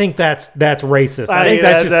 I don't think that's racist. I think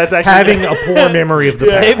that's just that's actually- having a poor memory of the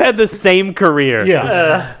They've past. had the same career.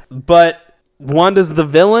 Yeah. But Wanda's the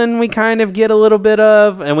villain we kind of get a little bit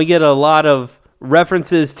of, and we get a lot of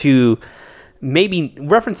references to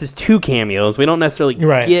cameos. We don't necessarily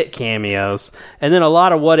Right. get cameos. And then a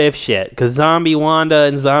lot of what if shit, because Zombie Wanda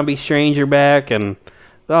and Zombie Strange are back, and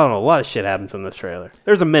I don't know, a lot of shit happens in this trailer.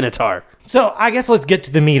 There's a Minotaur. So I guess let's get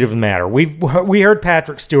to the meat of the matter. We heard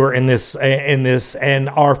Patrick Stewart in this, and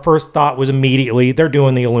our first thought was immediately they're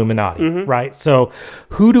doing the Illuminati, right? So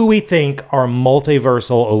who do we think our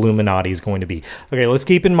multiversal Illuminati is going to be? Okay, let's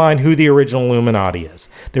keep in mind who the original Illuminati is.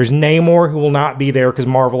 There's Namor, who will not be there because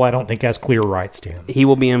Marvel, I don't think, has clear rights to him. He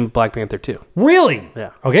will be in Black Panther 2. Really?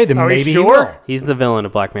 Yeah. Okay, then Are we maybe he sure? will. He's the villain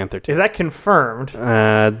of Black Panther 2. Is that confirmed?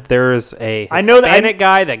 There's a I know that- Hispanic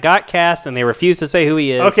guy that got cast, and they refuse to say who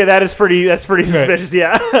he is. Okay, that's pretty suspicious.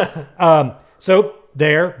 Yeah. So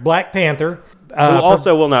there, Black Panther, Who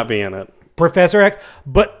also will not be in it. Professor X,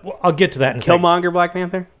 but I'll get to that in a second. Killmonger Black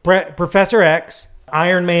Panther? Professor X,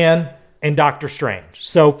 Iron Man, and Doctor Strange.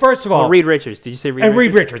 So first of all, Reed Richards. Did you say Reed and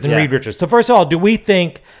Richards? Reed Richards. So first of all, do we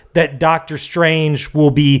think that Doctor Strange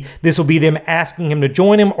will be them asking him to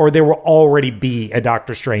join him, or there will already be a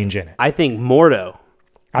Doctor Strange in it? I think Mordo.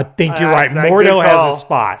 I think you're That's right. a Mordo good call. has a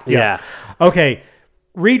spot. Yeah. Okay.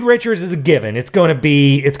 Reed Richards is a given. It's going to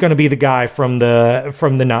be the guy from the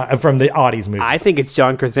Oddies movie. I think it's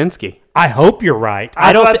John Krasinski. I hope you're right.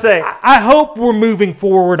 I don't say. I hope we're moving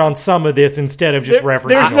forward on some of this instead of just referencing.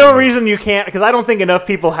 There's no reason you can't, because I don't think enough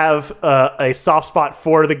people have a soft spot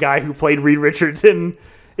for the guy who played Reed Richards in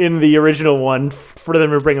the original one for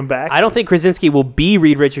them to bring him back. I don't think Krasinski will be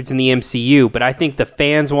Reed Richards in the MCU, but I think the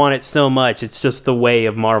fans want it so much. It's just the way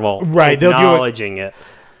of Marvel Right, they'll do it. acknowledging it.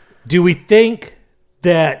 Do we think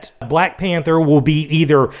that Black Panther will be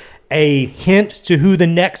either a hint to who the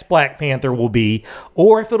next Black Panther will be,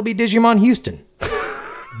 or if it'll be Digimon Houston?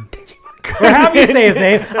 Or how do you say his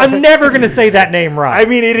name? I'm never going to say that name right. I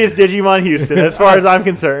mean, it is Digimon Houston, as far as I'm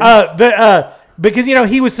concerned. Because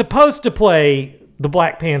he was supposed to play the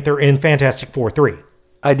Black Panther in Fantastic Four 3.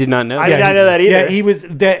 I did not know. I did not know that either. Yeah, he was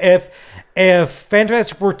that if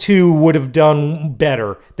Fantastic Four 2 would have done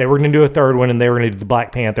better, they were going to do a third one, and they were going to do the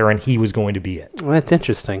Black Panther, and he was going to be it. Well, that's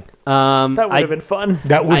interesting. that would I have been fun.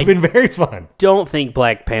 That would have been very fun. don't think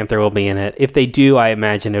Black Panther will be in it. If they do, I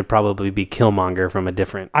imagine it would probably be Killmonger from a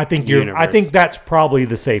different universe. I think that's probably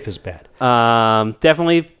the safest bet.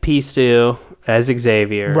 Definitely Peace 2 as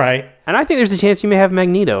Xavier. Right. And I think there's a chance you may have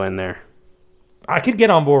Magneto in there. I could get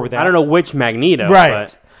on board with that. I don't know which Magneto. Right.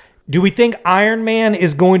 But Do we think Iron Man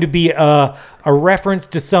is going to be a reference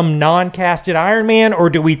to some non-casted Iron Man, or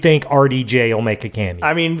do we think RDJ will make a cameo?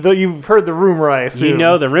 I mean, though you've heard the rumor, I assume. you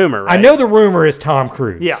know the rumor, right? I know the rumor is Tom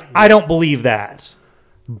Cruise. Yeah. I don't believe that,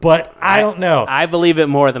 but I don't know. I believe it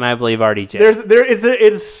more than I believe RDJ.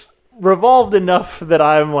 It's revolved enough that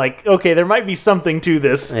I'm like, okay, there might be something to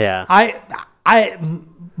this. yeah.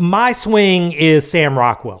 My swing is Sam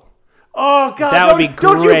Rockwell. Oh God, That would be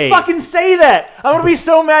Don't great. you fucking say that? I'm gonna be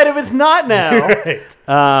so mad if it's not now.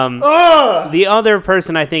 The other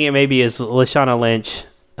person I think it may be is Lashana Lynch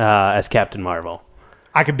as Captain Marvel.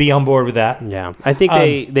 I could be on board with that. Yeah. I think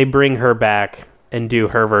they bring her back and do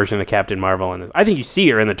her version of Captain Marvel in this. I think you see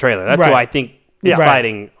her in the trailer. That's Right. who I think is Yeah.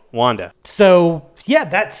 fighting Wanda. So, yeah,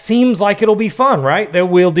 that seems like it'll be fun, right? That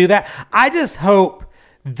we'll do that. I just hope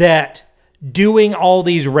that doing all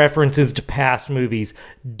these references to past movies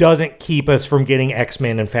doesn't keep us from getting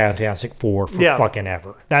X-Men and Fantastic Four for fucking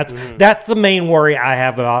ever. That's the main worry I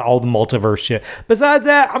have about all the multiverse shit. Besides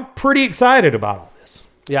that, I'm pretty excited about all this.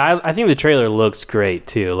 Yeah, I think the trailer looks great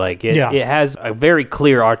too. Like it has a very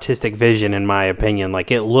clear artistic vision, in my opinion.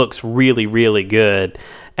 Like it looks really, really good,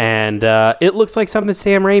 and it looks like something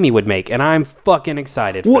Sam Raimi would make, and I'm fucking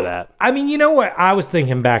excited for that. I mean, you know what? I was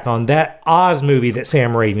thinking back on that Oz movie that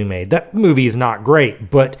Sam Raimi made. That movie is not great,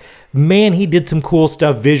 but man, he did some cool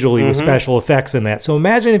stuff visually with special effects in that. So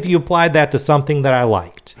imagine if you applied that to something that I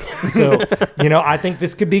liked. So, I think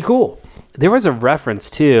this could be cool. There was a reference,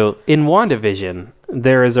 too, in WandaVision,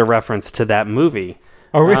 there is a reference to that movie.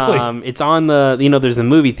 Oh, really? It's on the, there's a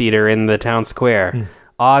movie theater in the town square.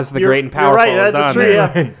 Oz the Great and Powerful You're right, is that's on true,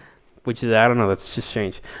 there. yeah. Which is, I don't know, that's just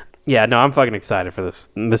strange. Yeah, no, I'm fucking excited for this.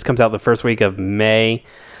 This comes out the first week of May,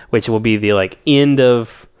 which will be the, end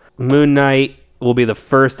of Moon Knight, will be the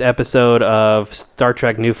first episode of Star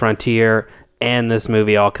Trek New Frontier, and this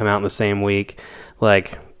movie all come out in the same week.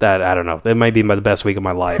 That, I don't know. That might be the best week of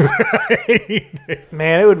my life.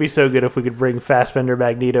 Man, it would be so good if we could bring Fassbender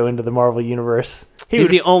Magneto into the Marvel Universe. He's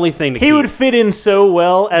the only thing to keep. He would fit in so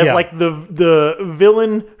well as Yeah. the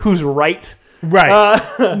villain who's right. Right.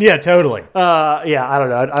 Yeah, totally. Yeah, I don't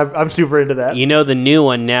know. I'm super into that. The new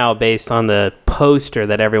one now, based on the poster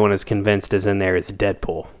that everyone is convinced is in there, is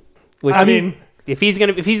Deadpool. Which I mean, if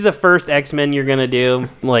he's the first X-Men you're gonna do,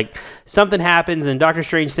 something happens and Doctor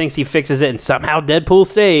Strange thinks he fixes it and somehow Deadpool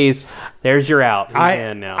stays, there's your out. He's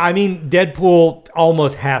in now. I mean, Deadpool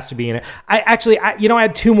almost has to be in it. I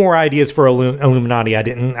had two more ideas for Illuminati I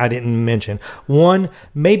didn't mention. One,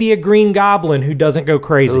 maybe a Green Goblin who doesn't go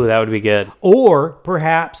crazy. Ooh, that would be good. Or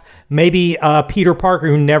maybe Peter Parker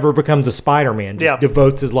who never becomes a Spider-Man, just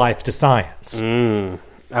devotes his life to science. I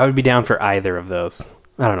would be down for either of those.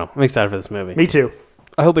 I don't know. I'm excited for this movie. me too.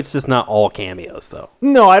 I hope it's just not all cameos, though.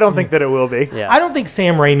 No, I don't think that it will be. Yeah. I don't think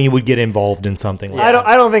Sam Raimi would get involved in something like that.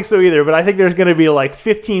 I don't think so either, but I think there's going to be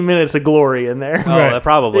 15 minutes of glory in there. Oh,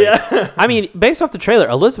 probably. Yeah. I mean, based off the trailer,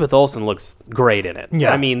 Elizabeth Olsen looks great in it.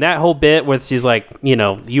 Yeah. I mean, that whole bit where she's like,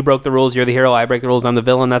 you broke the rules, you're the hero, I break the rules, I'm the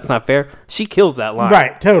villain, that's not fair. She kills that line.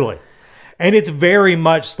 Right, totally. And it's very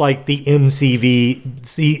much like the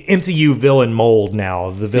MCU villain mold now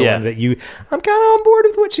of the villain that I'm kind of on board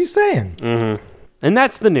with what she's saying. And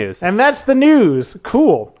that's the news. And that's the news.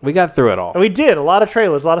 Cool. We got through it all. We did. A lot of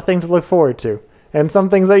trailers, a lot of things to look forward to. And some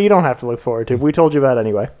things that you don't have to look forward to. We told you about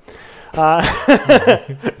anyway.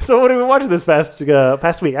 So what have we watched this past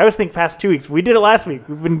week? I always think past 2 weeks. We did it last week.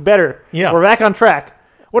 We've been better. Yeah. We're back on track.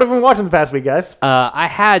 What have we been watching the past week, guys? I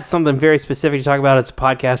had something very specific to talk about. It's a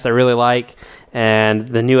podcast I really like. And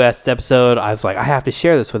the newest episode, I was like, I have to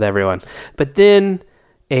share this with everyone. But then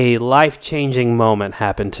a life-changing moment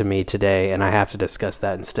happened to me today, and I have to discuss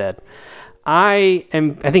that instead. I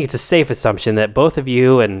think it's a safe assumption that both of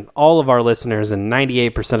you and all of our listeners and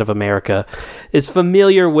 98% of America is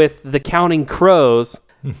familiar with the Counting Crows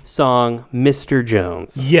song, Mr.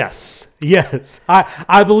 Jones. Yes.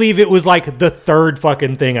 I believe it was the third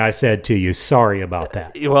fucking thing I said to you. Sorry about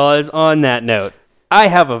that. Well, it's on that note, I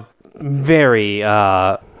have a very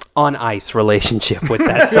on ice relationship with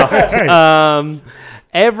that song.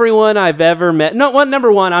 Everyone I've ever met.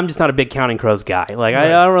 Number one, I'm just not a big Counting Crows guy. I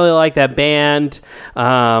don't really like that band.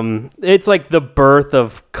 It's like the birth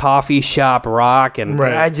of coffee shop rock, and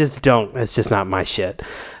I just don't. It's just not my shit.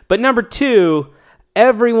 But number two,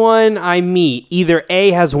 everyone I meet either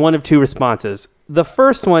A, has one of two responses. The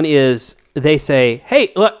first one is they say,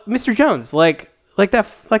 "Hey, look, Mr. Jones, like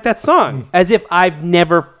that song," as if I've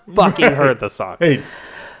never fucking heard the song. Hey.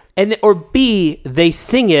 Or B, they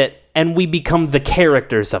sing it and we become the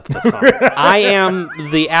characters of the song. I am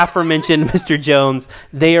the aforementioned Mr. Jones.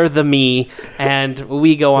 They are the me, and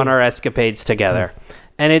we go on our escapades together.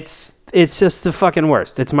 And it's just the fucking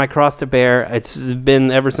worst. It's my cross to bear. It's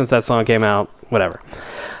been ever since that song came out. Whatever.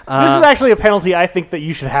 This is actually a penalty I think that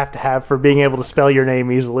you should have for being able to spell your name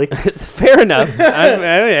easily. Fair enough.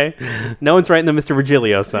 Okay. No one's writing the Mr.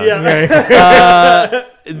 Virgilio song. Yeah.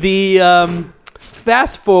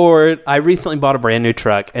 Fast forward, I recently bought a brand new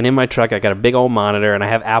truck, and in my truck I got a big old monitor, and I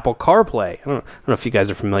have Apple CarPlay. I don't know if you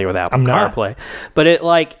guys are familiar with Apple CarPlay, but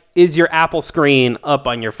it is your Apple screen up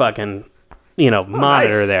on your fucking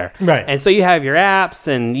monitor nice. there. Right. And so you have your apps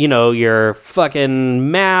and your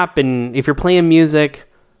fucking map, and if you're playing music,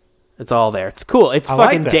 it's all there. It's cool. It's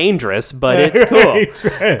fucking dangerous, but it's cool.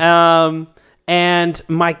 Right. And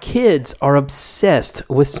my kids are obsessed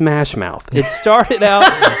with Smash Mouth. It started out.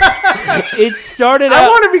 I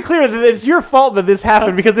want to be clear that it's your fault that this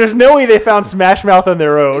happened because there's no way they found Smash Mouth on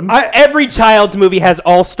their own. Every child's movie has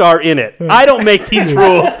All-Star in it. I don't make these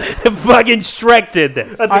rules. Fucking Shrek did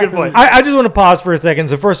this. That's a good point. I just want to pause for a second.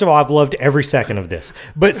 So first of all, I've loved every second of this.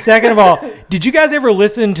 But second of all, did you guys ever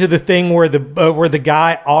listen to the thing where the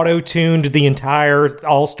guy auto-tuned the entire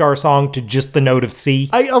All-Star song to just the note of C?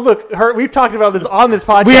 Look, we've talked talked about this on this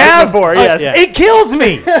podcast We have before. Yes. Yeah. It kills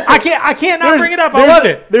me. I can't not bring it up. I love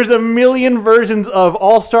it. There's a million versions of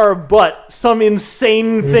All-Star, but some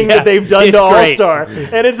insane thing Yeah, that they've done it's to great. All-Star.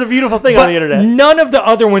 And it's a beautiful thing on the internet. None of the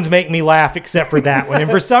other ones make me laugh except for that one. And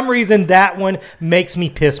for some reason, that one makes me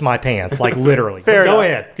piss my pants, like literally. Fair Go enough.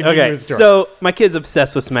 ahead. Continue Okay, the story. so my kid's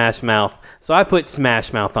obsessed with Smash Mouth, so I put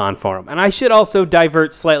Smash Mouth on for him. And I should also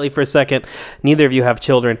divert slightly for a second. Neither of you have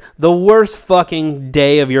children. The worst fucking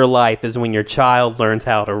day of your life is when your child learns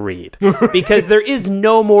how to read. Because there is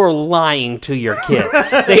no more lying to your kid.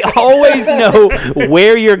 They always know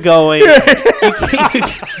where you're going.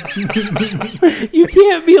 You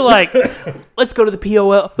can't be like, let's go to the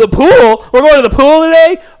POL. The pool? We're going to the pool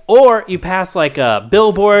today? Or you pass like a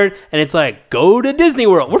billboard and it's like, go to Disney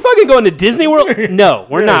World. We're fucking going to Disney World? No,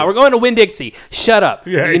 we're not. We're going to Winn-Dixie. Shut up.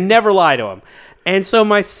 Yeah. You never lie to him. And so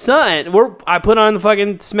my son, I put on the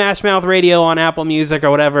fucking Smash Mouth radio on Apple Music or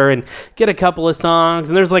whatever and get a couple of songs.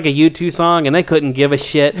 And there's like a U2 song and they couldn't give a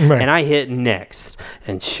shit. Right. And I hit next.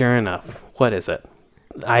 And sure enough, what is it?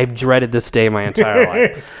 I've dreaded this day my entire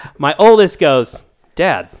life. My oldest goes,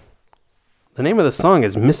 Dad, the name of the song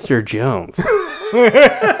is Mr. Jones.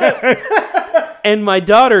 And my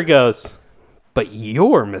daughter goes, but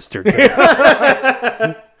you're Mr.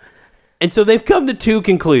 Jones. And so they've come to two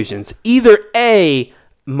conclusions. Either A,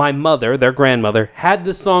 my mother, their grandmother, had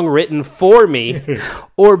the song written for me,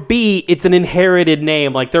 or B, it's an inherited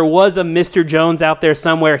name. Like there was a Mr. Jones out there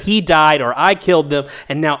somewhere. He died or I killed them,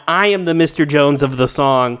 and now I am the Mr. Jones of the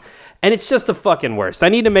song. And it's just the fucking worst. I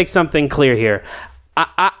need to make something clear here.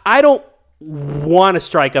 I don't want to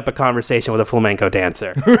strike up a conversation with a flamenco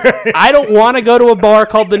dancer. I don't want to go to a bar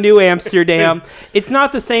called the New Amsterdam. It's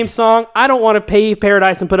not the same song. I don't want to pave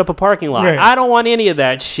paradise and put up a parking lot. Right. I don't want any of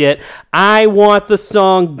that shit. I want the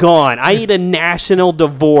song gone. I need a national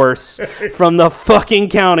divorce from the fucking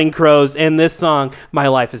Counting Crows and this song. My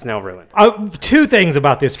life is now ruined. Two things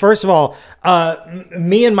about this. First of all,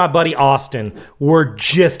 me and my buddy Austin were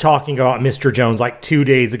just talking about Mr. Jones like 2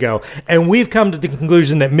 days ago, and we've come to the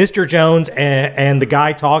conclusion that Mr. Jones and the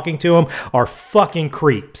guy talking to him are fucking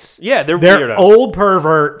creeps. Yeah, they're They're weirdos. old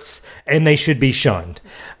perverts, and they should be shunned.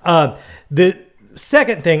 The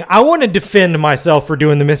second thing, I want to defend myself for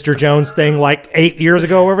doing the Mr. Jones thing like 8 years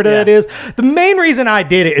ago, whatever that is. The main reason I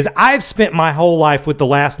did it is I've spent my whole life with the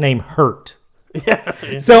last name Hurt.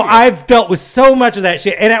 So I've dealt with so much of that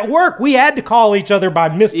shit, and at work we had to call each other by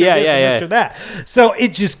Mr. this and Mr. that. So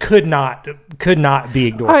it just could not be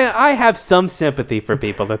ignored. I have some sympathy for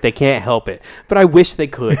people that they can't help it, but I wish they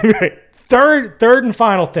could. Third and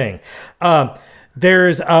final thing.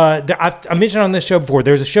 There's I mentioned on this show before.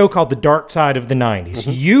 There's a show called The Dark Side of the 90s.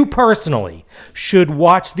 You personally should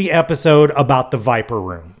watch the episode about the Viper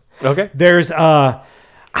Room. Okay. There's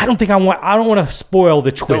I don't want to spoil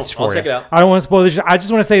the twist for I'll you. check it out. I don't want to spoil the I just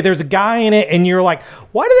want to say there's a guy in it, and you're like,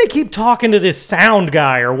 why do they keep talking to this sound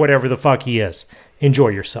guy or whatever the fuck he is? Enjoy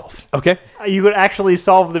yourself. Okay. You could actually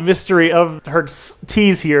solve the mystery of her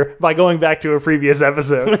tease here by going back to a previous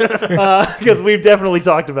episode, because we've definitely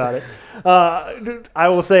talked about it. I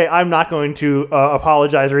will say I'm not going to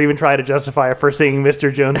apologize or even try to justify it for singing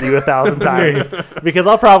Mr. Jones to you 1,000 times, because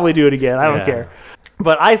I'll probably do it again. I don't Yeah. care.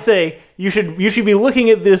 But I say you should be looking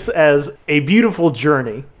at this as a beautiful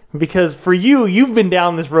journey, because for you've been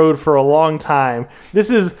down this road for a long time. This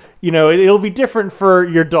is, it'll be different for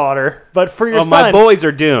your daughter, but for your son, My boys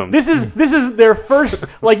are doomed. this is their first,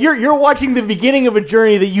 like you're watching the beginning of a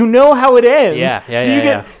journey that you know how it ends.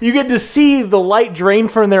 So you get to see the light drain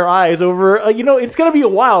from their eyes over. It's going to be a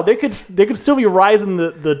while. They could still be rising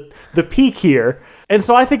the peak here. And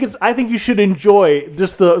so I think you should enjoy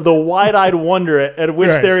just the wide-eyed wonder at which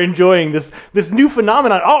Right. they're enjoying this new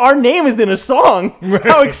phenomenon. Oh, our name is in a song.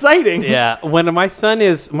 How exciting. Yeah, when my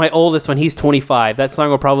oldest, when he's 25, that song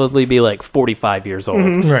will probably be like 45 years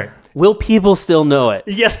old. Right. Will people still know it?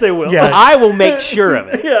 Yes, they will. Yeah. I will make sure of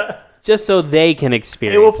it. Yeah. Just so they can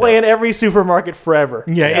experience It will play in every supermarket forever.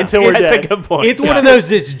 Yeah, Until we're That's dead. a good point. It's one of those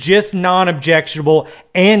that's just non-objectionable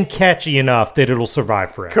and catchy enough that it'll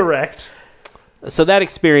survive forever. Correct. So that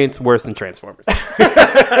experience worse than Transformers.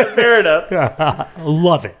 Fair enough.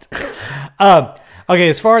 Love it. Okay,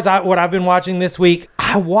 as far as what I've been watching this week,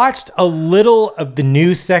 I watched a little of the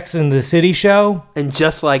new Sex and the City show, And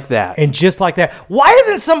just like that. and just like that, why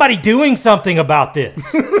isn't somebody doing something about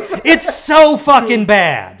this? It's so fucking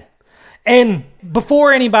bad. And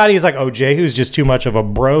before anybody is like, oh, Jehu's just too much of a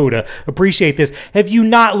bro to appreciate this, have you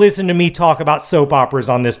not listened to me talk about soap operas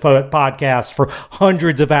on this podcast for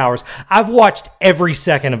hundreds of hours? I've watched every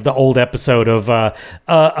second of the old episode of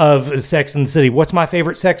Sex and the City. What's my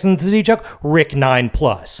favorite Sex and the City joke? Rick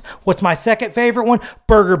 9+. What's my second favorite one?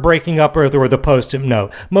 Burger breaking up or the post-it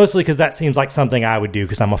note. Mostly because that seems like something I would do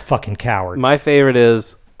because I'm a fucking coward. My favorite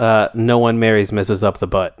is no one marries Mrs. Up the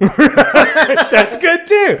Butt. That's good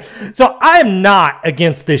too. So I'm not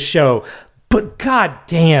against this show, but god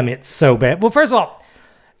damn, it's so bad. Well, first of all,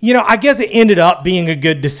 I guess it ended up being a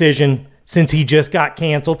good decision since he just got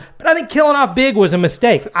canceled, but I think killing off Big was a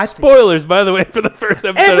mistake. Spoilers, by the way, for the first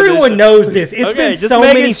episode. Everyone knows this. It's been so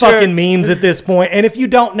many fucking memes at this point, and if you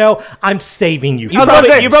don't know, I'm saving you. You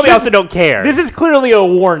probably also don't care. This is clearly a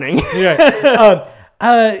warning. Yeah.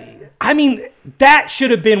 I mean, that should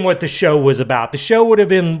have been what the show was about. The show would have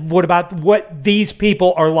been what these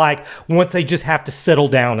people are like once they just have to settle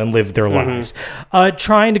down and live their lives.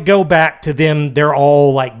 Trying to go back to them, they're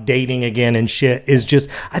all like dating again and shit is just,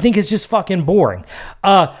 I think it's just fucking boring.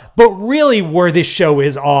 But really where this show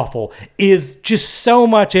is awful is just so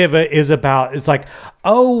much of it is about, it's like,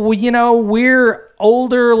 oh, well, we're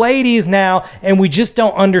older ladies now and we just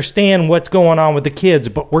don't understand what's going on with the kids,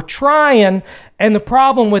 but we're trying. And the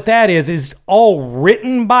problem with that is all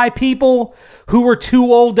written by people who are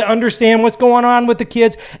too old to understand what's going on with the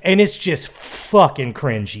kids, and it's just fucking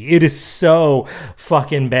cringy. It is so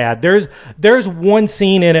fucking bad. There's one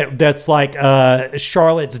scene in it that's like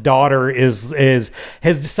Charlotte's daughter has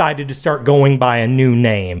decided to start going by a new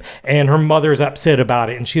name, and her mother's upset about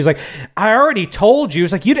it, and she's like, I already told you.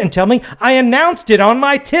 It's like, you didn't tell me. I announced it on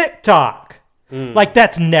my TikTok. Like,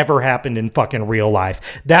 that's never happened in fucking real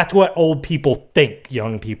life. That's what old people think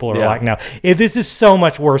young people are like now. This is so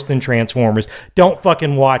much worse than Transformers. Don't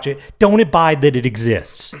fucking watch it. Don't abide that it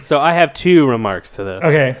exists. So I have two remarks to this.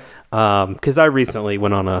 Okay. Because I recently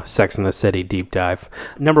went on a Sex and the City deep dive.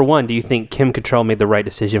 Number one, do you think Kim Cattrall made the right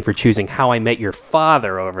decision for choosing How I Met Your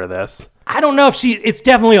Father over this? I don't know if it's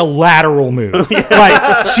definitely a lateral move.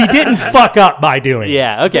 Like, she didn't fuck up by doing it.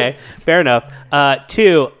 Yeah, okay. Fair enough.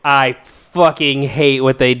 Two, I fucking hate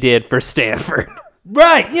what they did for Stanford.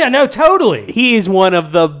 Right. Yeah, no, totally. He's one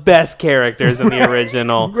of the best characters in the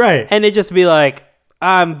original. Right. And it just be like,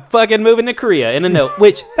 I'm fucking moving to Korea in a note,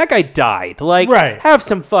 which that guy died. Like, have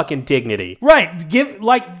some fucking dignity. Right.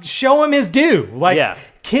 Show him his due.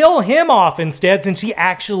 Kill him off instead since he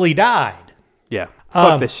actually died. Yeah.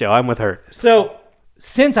 Fuck this show. I'm with her. So,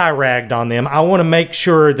 since I ragged on them, I want to make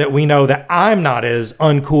sure that we know that I'm not as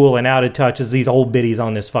uncool and out of touch as these old biddies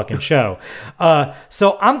on this fucking show.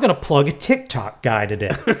 So I'm going to plug a TikTok guy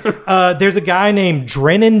today. There's a guy named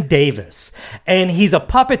Drennan Davis, and he's a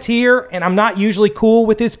puppeteer, and I'm not usually cool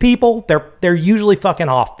with his people. They're usually fucking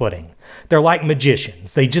off-putting. They're like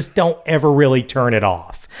magicians. They just don't ever really turn it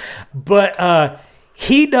off. But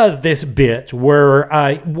he does this bit where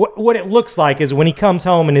what it looks like is when he comes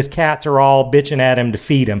home and his cats are all bitching at him to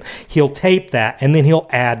feed him, he'll tape that and then he'll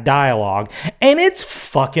add dialogue, and it's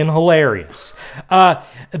fucking hilarious.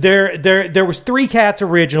 There was 3 cats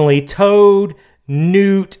originally: Toad,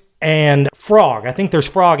 Newt, and Frog. I think there's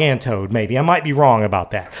Frog and Toad, maybe. I might be wrong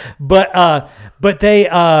about that. But they,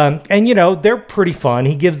 and they're pretty fun.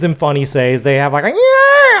 He gives them funny says. They have like a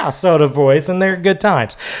yeah sort of voice, and they're good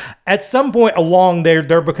times. At some point along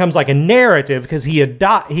there becomes like a narrative because he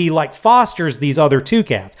fosters these other 2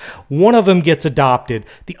 cats. One of them gets adopted,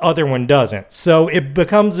 the other one doesn't. So it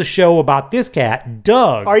becomes a show about this cat,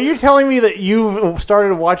 Doug. Are you telling me that you've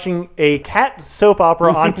started watching a cat soap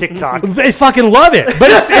opera on TikTok? They fucking love it, but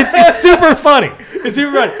it's super funny. It's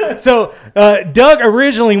super funny. So Doug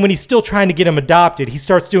originally, when he's still trying to get him adopted, he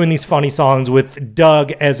starts doing these funny songs with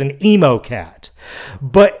Doug as an emo cat.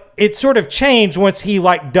 But it sort of changed once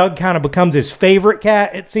Doug kind of becomes his favorite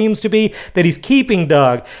cat, it seems to be, that he's keeping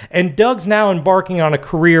Doug. And Doug's now embarking on a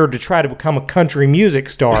career to try to become a country music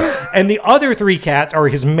star. And the other 3 cats are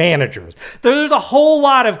his managers. There's a whole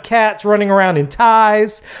lot of cats running around in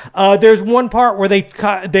ties. There's one part where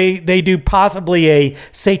they do possibly a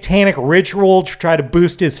satanic ritual to try to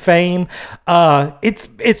boost his fame.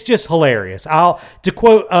 It's just hilarious. To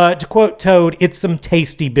quote Toad, it's some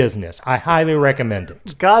tasty business. I highly recommend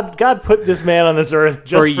it. God put this man on this earth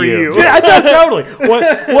just for you. Yeah, I know, totally.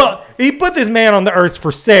 Well, he put this man on the earth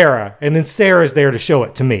for Sarah, and then Sarah's there to show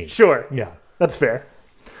it to me. Sure. Yeah. That's fair.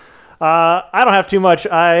 I don't have too much.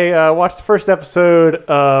 I watched the first episode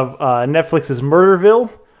of Netflix's Murderville,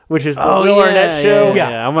 which is the Will Arnett show.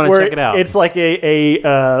 Yeah, I'm going to check it out. It's like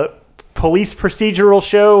a police procedural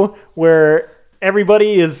show where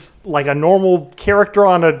everybody is like a normal character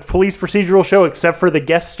on a police procedural show except for the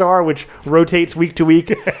guest star, which rotates week to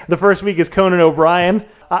week. The first week is Conan O'Brien.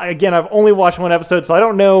 Again, I've only watched one episode, so I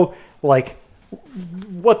don't know like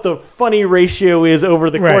what the funny ratio is over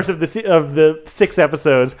the course of the 6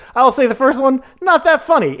 episodes. I'll say the first one, not that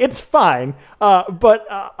funny. It's fine. But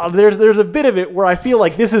there's a bit of it where I feel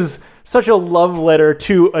like this is such a love letter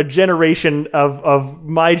to a generation of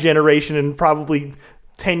my generation and probably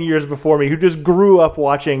 10 years before me who just grew up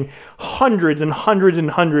watching hundreds and hundreds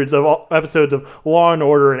and hundreds of episodes of Law and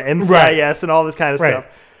Order and NCIS and all this kind of stuff.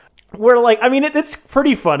 Where, like, I mean, it's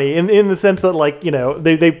pretty funny in the sense that, like, you know,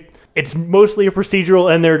 they it's mostly a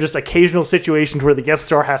procedural, and there are just occasional situations where the guest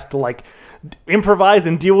star has to, like, improvise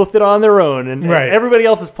and deal with it on their own, and everybody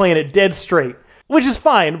else is playing it dead straight, which is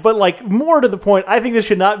fine. But, like, more to the point, I think this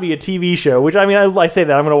should not be a TV show, which, I mean, I say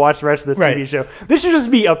that, I'm going to watch the rest of this TV show. This should just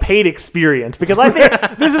be a paid experience, because I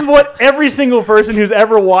think this is what every single person who's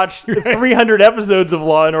ever watched 300 episodes of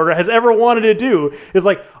Law & Order has ever wanted to do, is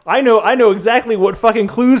like, I know exactly what fucking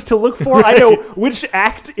clues to look for. I know which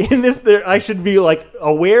act in this I should be, like,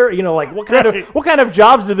 aware. You know, like, what kind of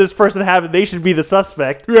jobs did this person have that they should be the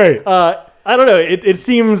suspect? Right. I don't know. It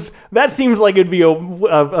seems like it'd be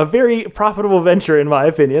a very profitable venture, in my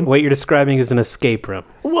opinion. What you're describing is an escape room.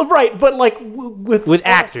 Well, right, but like with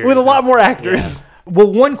actors, with a lot more actors. Yeah.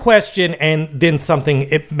 Well, one question and then something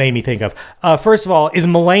it made me think of. First of all, is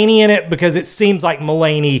Mulaney in it? Because it seems like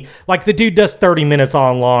Mulaney, like the dude does 30 minutes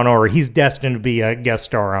on Law & Order. He's destined to be a guest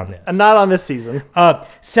star on this. Not on this season.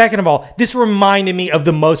 Second of all, this reminded me of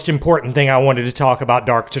the most important thing I wanted to talk about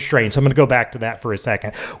Doctor Strange. So I'm going to go back to that for a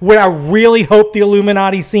second. What I really hope the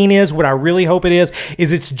Illuminati scene is, what I really hope it is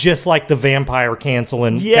it's just like the vampire council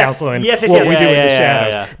and what we do in the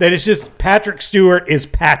shadows. That it's just Patrick Stewart is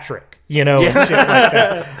Patrick. You know, and shit like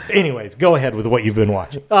that. Anyways, go ahead with what you've been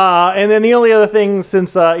watching. And then the only other thing,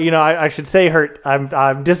 since I should say, Hurt,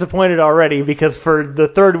 I'm disappointed already because for the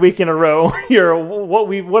third week in a row,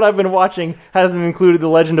 what I've been watching hasn't included The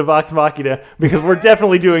Legend of Vox Machina, because we're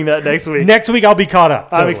definitely doing that next week. Next week I'll be caught up.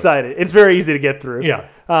 Totally. I'm excited. It's very easy to get through. Yeah.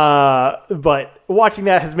 But watching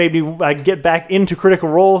that has made me get back into Critical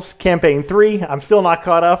Role's Campaign 3. I'm still not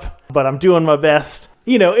caught up, but I'm doing my best.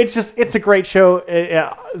 You know, it's a great show.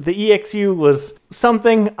 The EXU was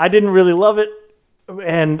something. I didn't really love it.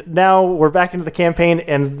 And now we're back into the campaign,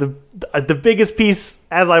 and the biggest piece,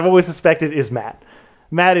 as I've always suspected, is Matt.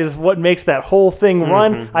 Matt is what makes that whole thing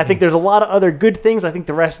run. I think there's a lot of other good things. I think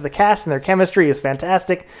the rest of the cast and their chemistry is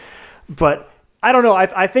fantastic. But I don't know.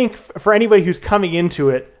 I think for anybody who's coming into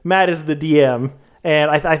it, Matt is the DM. And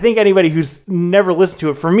I think anybody who's never listened to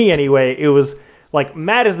it, for me anyway, it was... Like,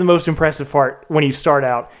 Matt is the most impressive part when you start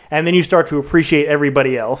out, and then you start to appreciate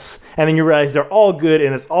everybody else, and then you realize they're all good,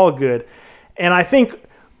 and it's all good. And I think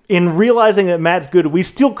in realizing that Matt's good, we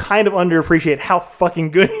still kind of underappreciate how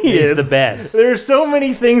fucking good he is. He's the best. There's so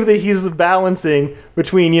many things that he's balancing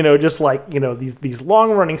between, you know, just like, you know, these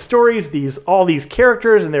long-running stories, all these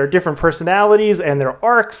characters, and their different personalities, and their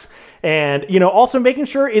arcs, and, you know, also making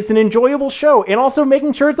sure it's an enjoyable show, and also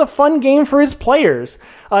making sure it's a fun game for his players.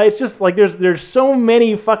 It's just like there's so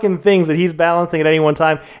many fucking things that he's balancing at any one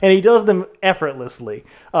time, and he does them effortlessly.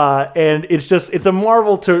 And it's a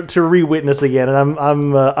marvel to re-witness again, and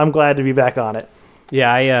I'm glad to be back on it.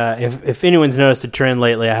 Yeah, if anyone's noticed a trend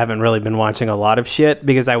lately, I haven't really been watching a lot of shit,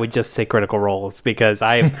 because I would just say Critical Roles, because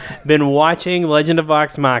I've been watching Legend of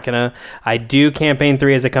Vox Machina. I do Campaign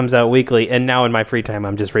 3 as it comes out weekly, and now in my free time,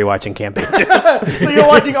 I'm just rewatching Campaign 2. So you're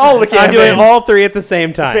watching all the campaigns. I'm doing all 3 at the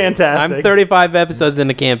same time. Fantastic. I'm 35 episodes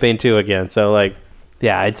into Campaign 2 again, so like...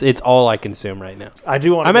 Yeah, it's all I consume right now. I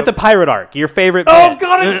do want. I'm at the pirate arc. Your favorite? Oh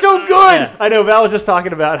God, it's so good. Yeah. I know. Val was just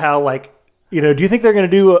talking about how, like, you know, do you think they're going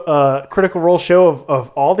to do a Critical Role show of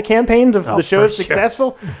all the campaigns if the show is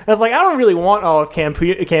successful? And I was like, I don't really want all of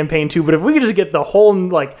campaign 2, but if we could just get the whole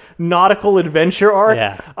like nautical adventure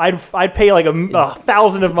arc, I'd pay like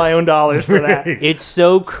 $1,000 of my own dollars for that. It's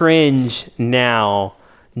so cringe now,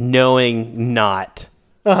 knowing not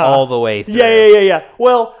all the way through. Yeah.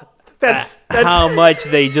 Well. That's how much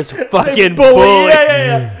they just fucking bully.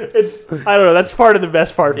 Yeah. It's, I don't know. That's part of the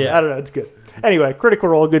best part. I don't know. It's good. Anyway, Critical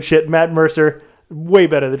Role, good shit. Matt Mercer, way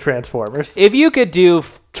better than Transformers. If you could do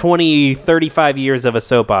 20, 35 years of a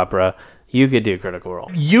soap opera, you could do Critical Role.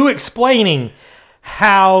 You explaining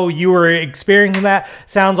how you were experiencing that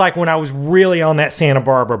sounds like when I was really on that Santa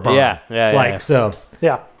Barbara bump. Yeah. So.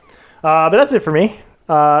 Yeah. But that's it for me.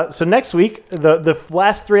 So next week, the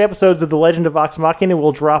last 3 episodes of The Legend of Vox Machina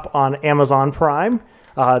will drop on Amazon Prime.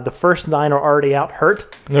 The first 9 are already out.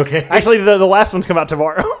 Hurt. Okay. Actually, the last ones come out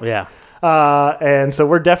tomorrow. Yeah. And so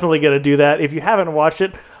we're definitely going to do that. If you haven't watched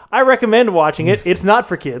it, I recommend watching it. It's not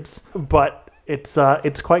for kids, but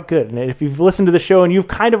it's quite good. And if you've listened to the show and you've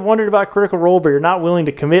kind of wondered about Critical Role, but you're not willing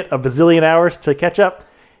to commit a bazillion hours to catch up,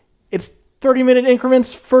 it's 30-minute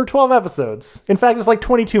increments for 12 episodes. In fact, it's like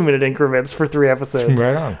 22-minute increments for 3 episodes.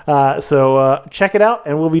 Right on. So check it out,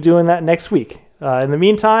 and we'll be doing that next week. In the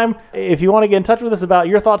meantime, if you want to get in touch with us about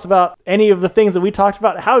your thoughts about any of the things that we talked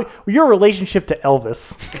about, how your relationship to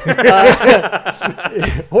Elvis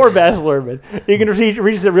or Baz Luhrmann, you can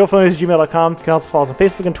reach us at realphonies@gmail.com. You can also follow us on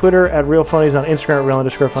Facebook and Twitter at realphonies, on Instagram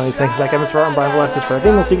at real_funnies. Thanks, Zach Evans, for art, and Brian Velasquez for our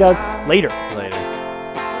thing. We'll see you guys later. Later.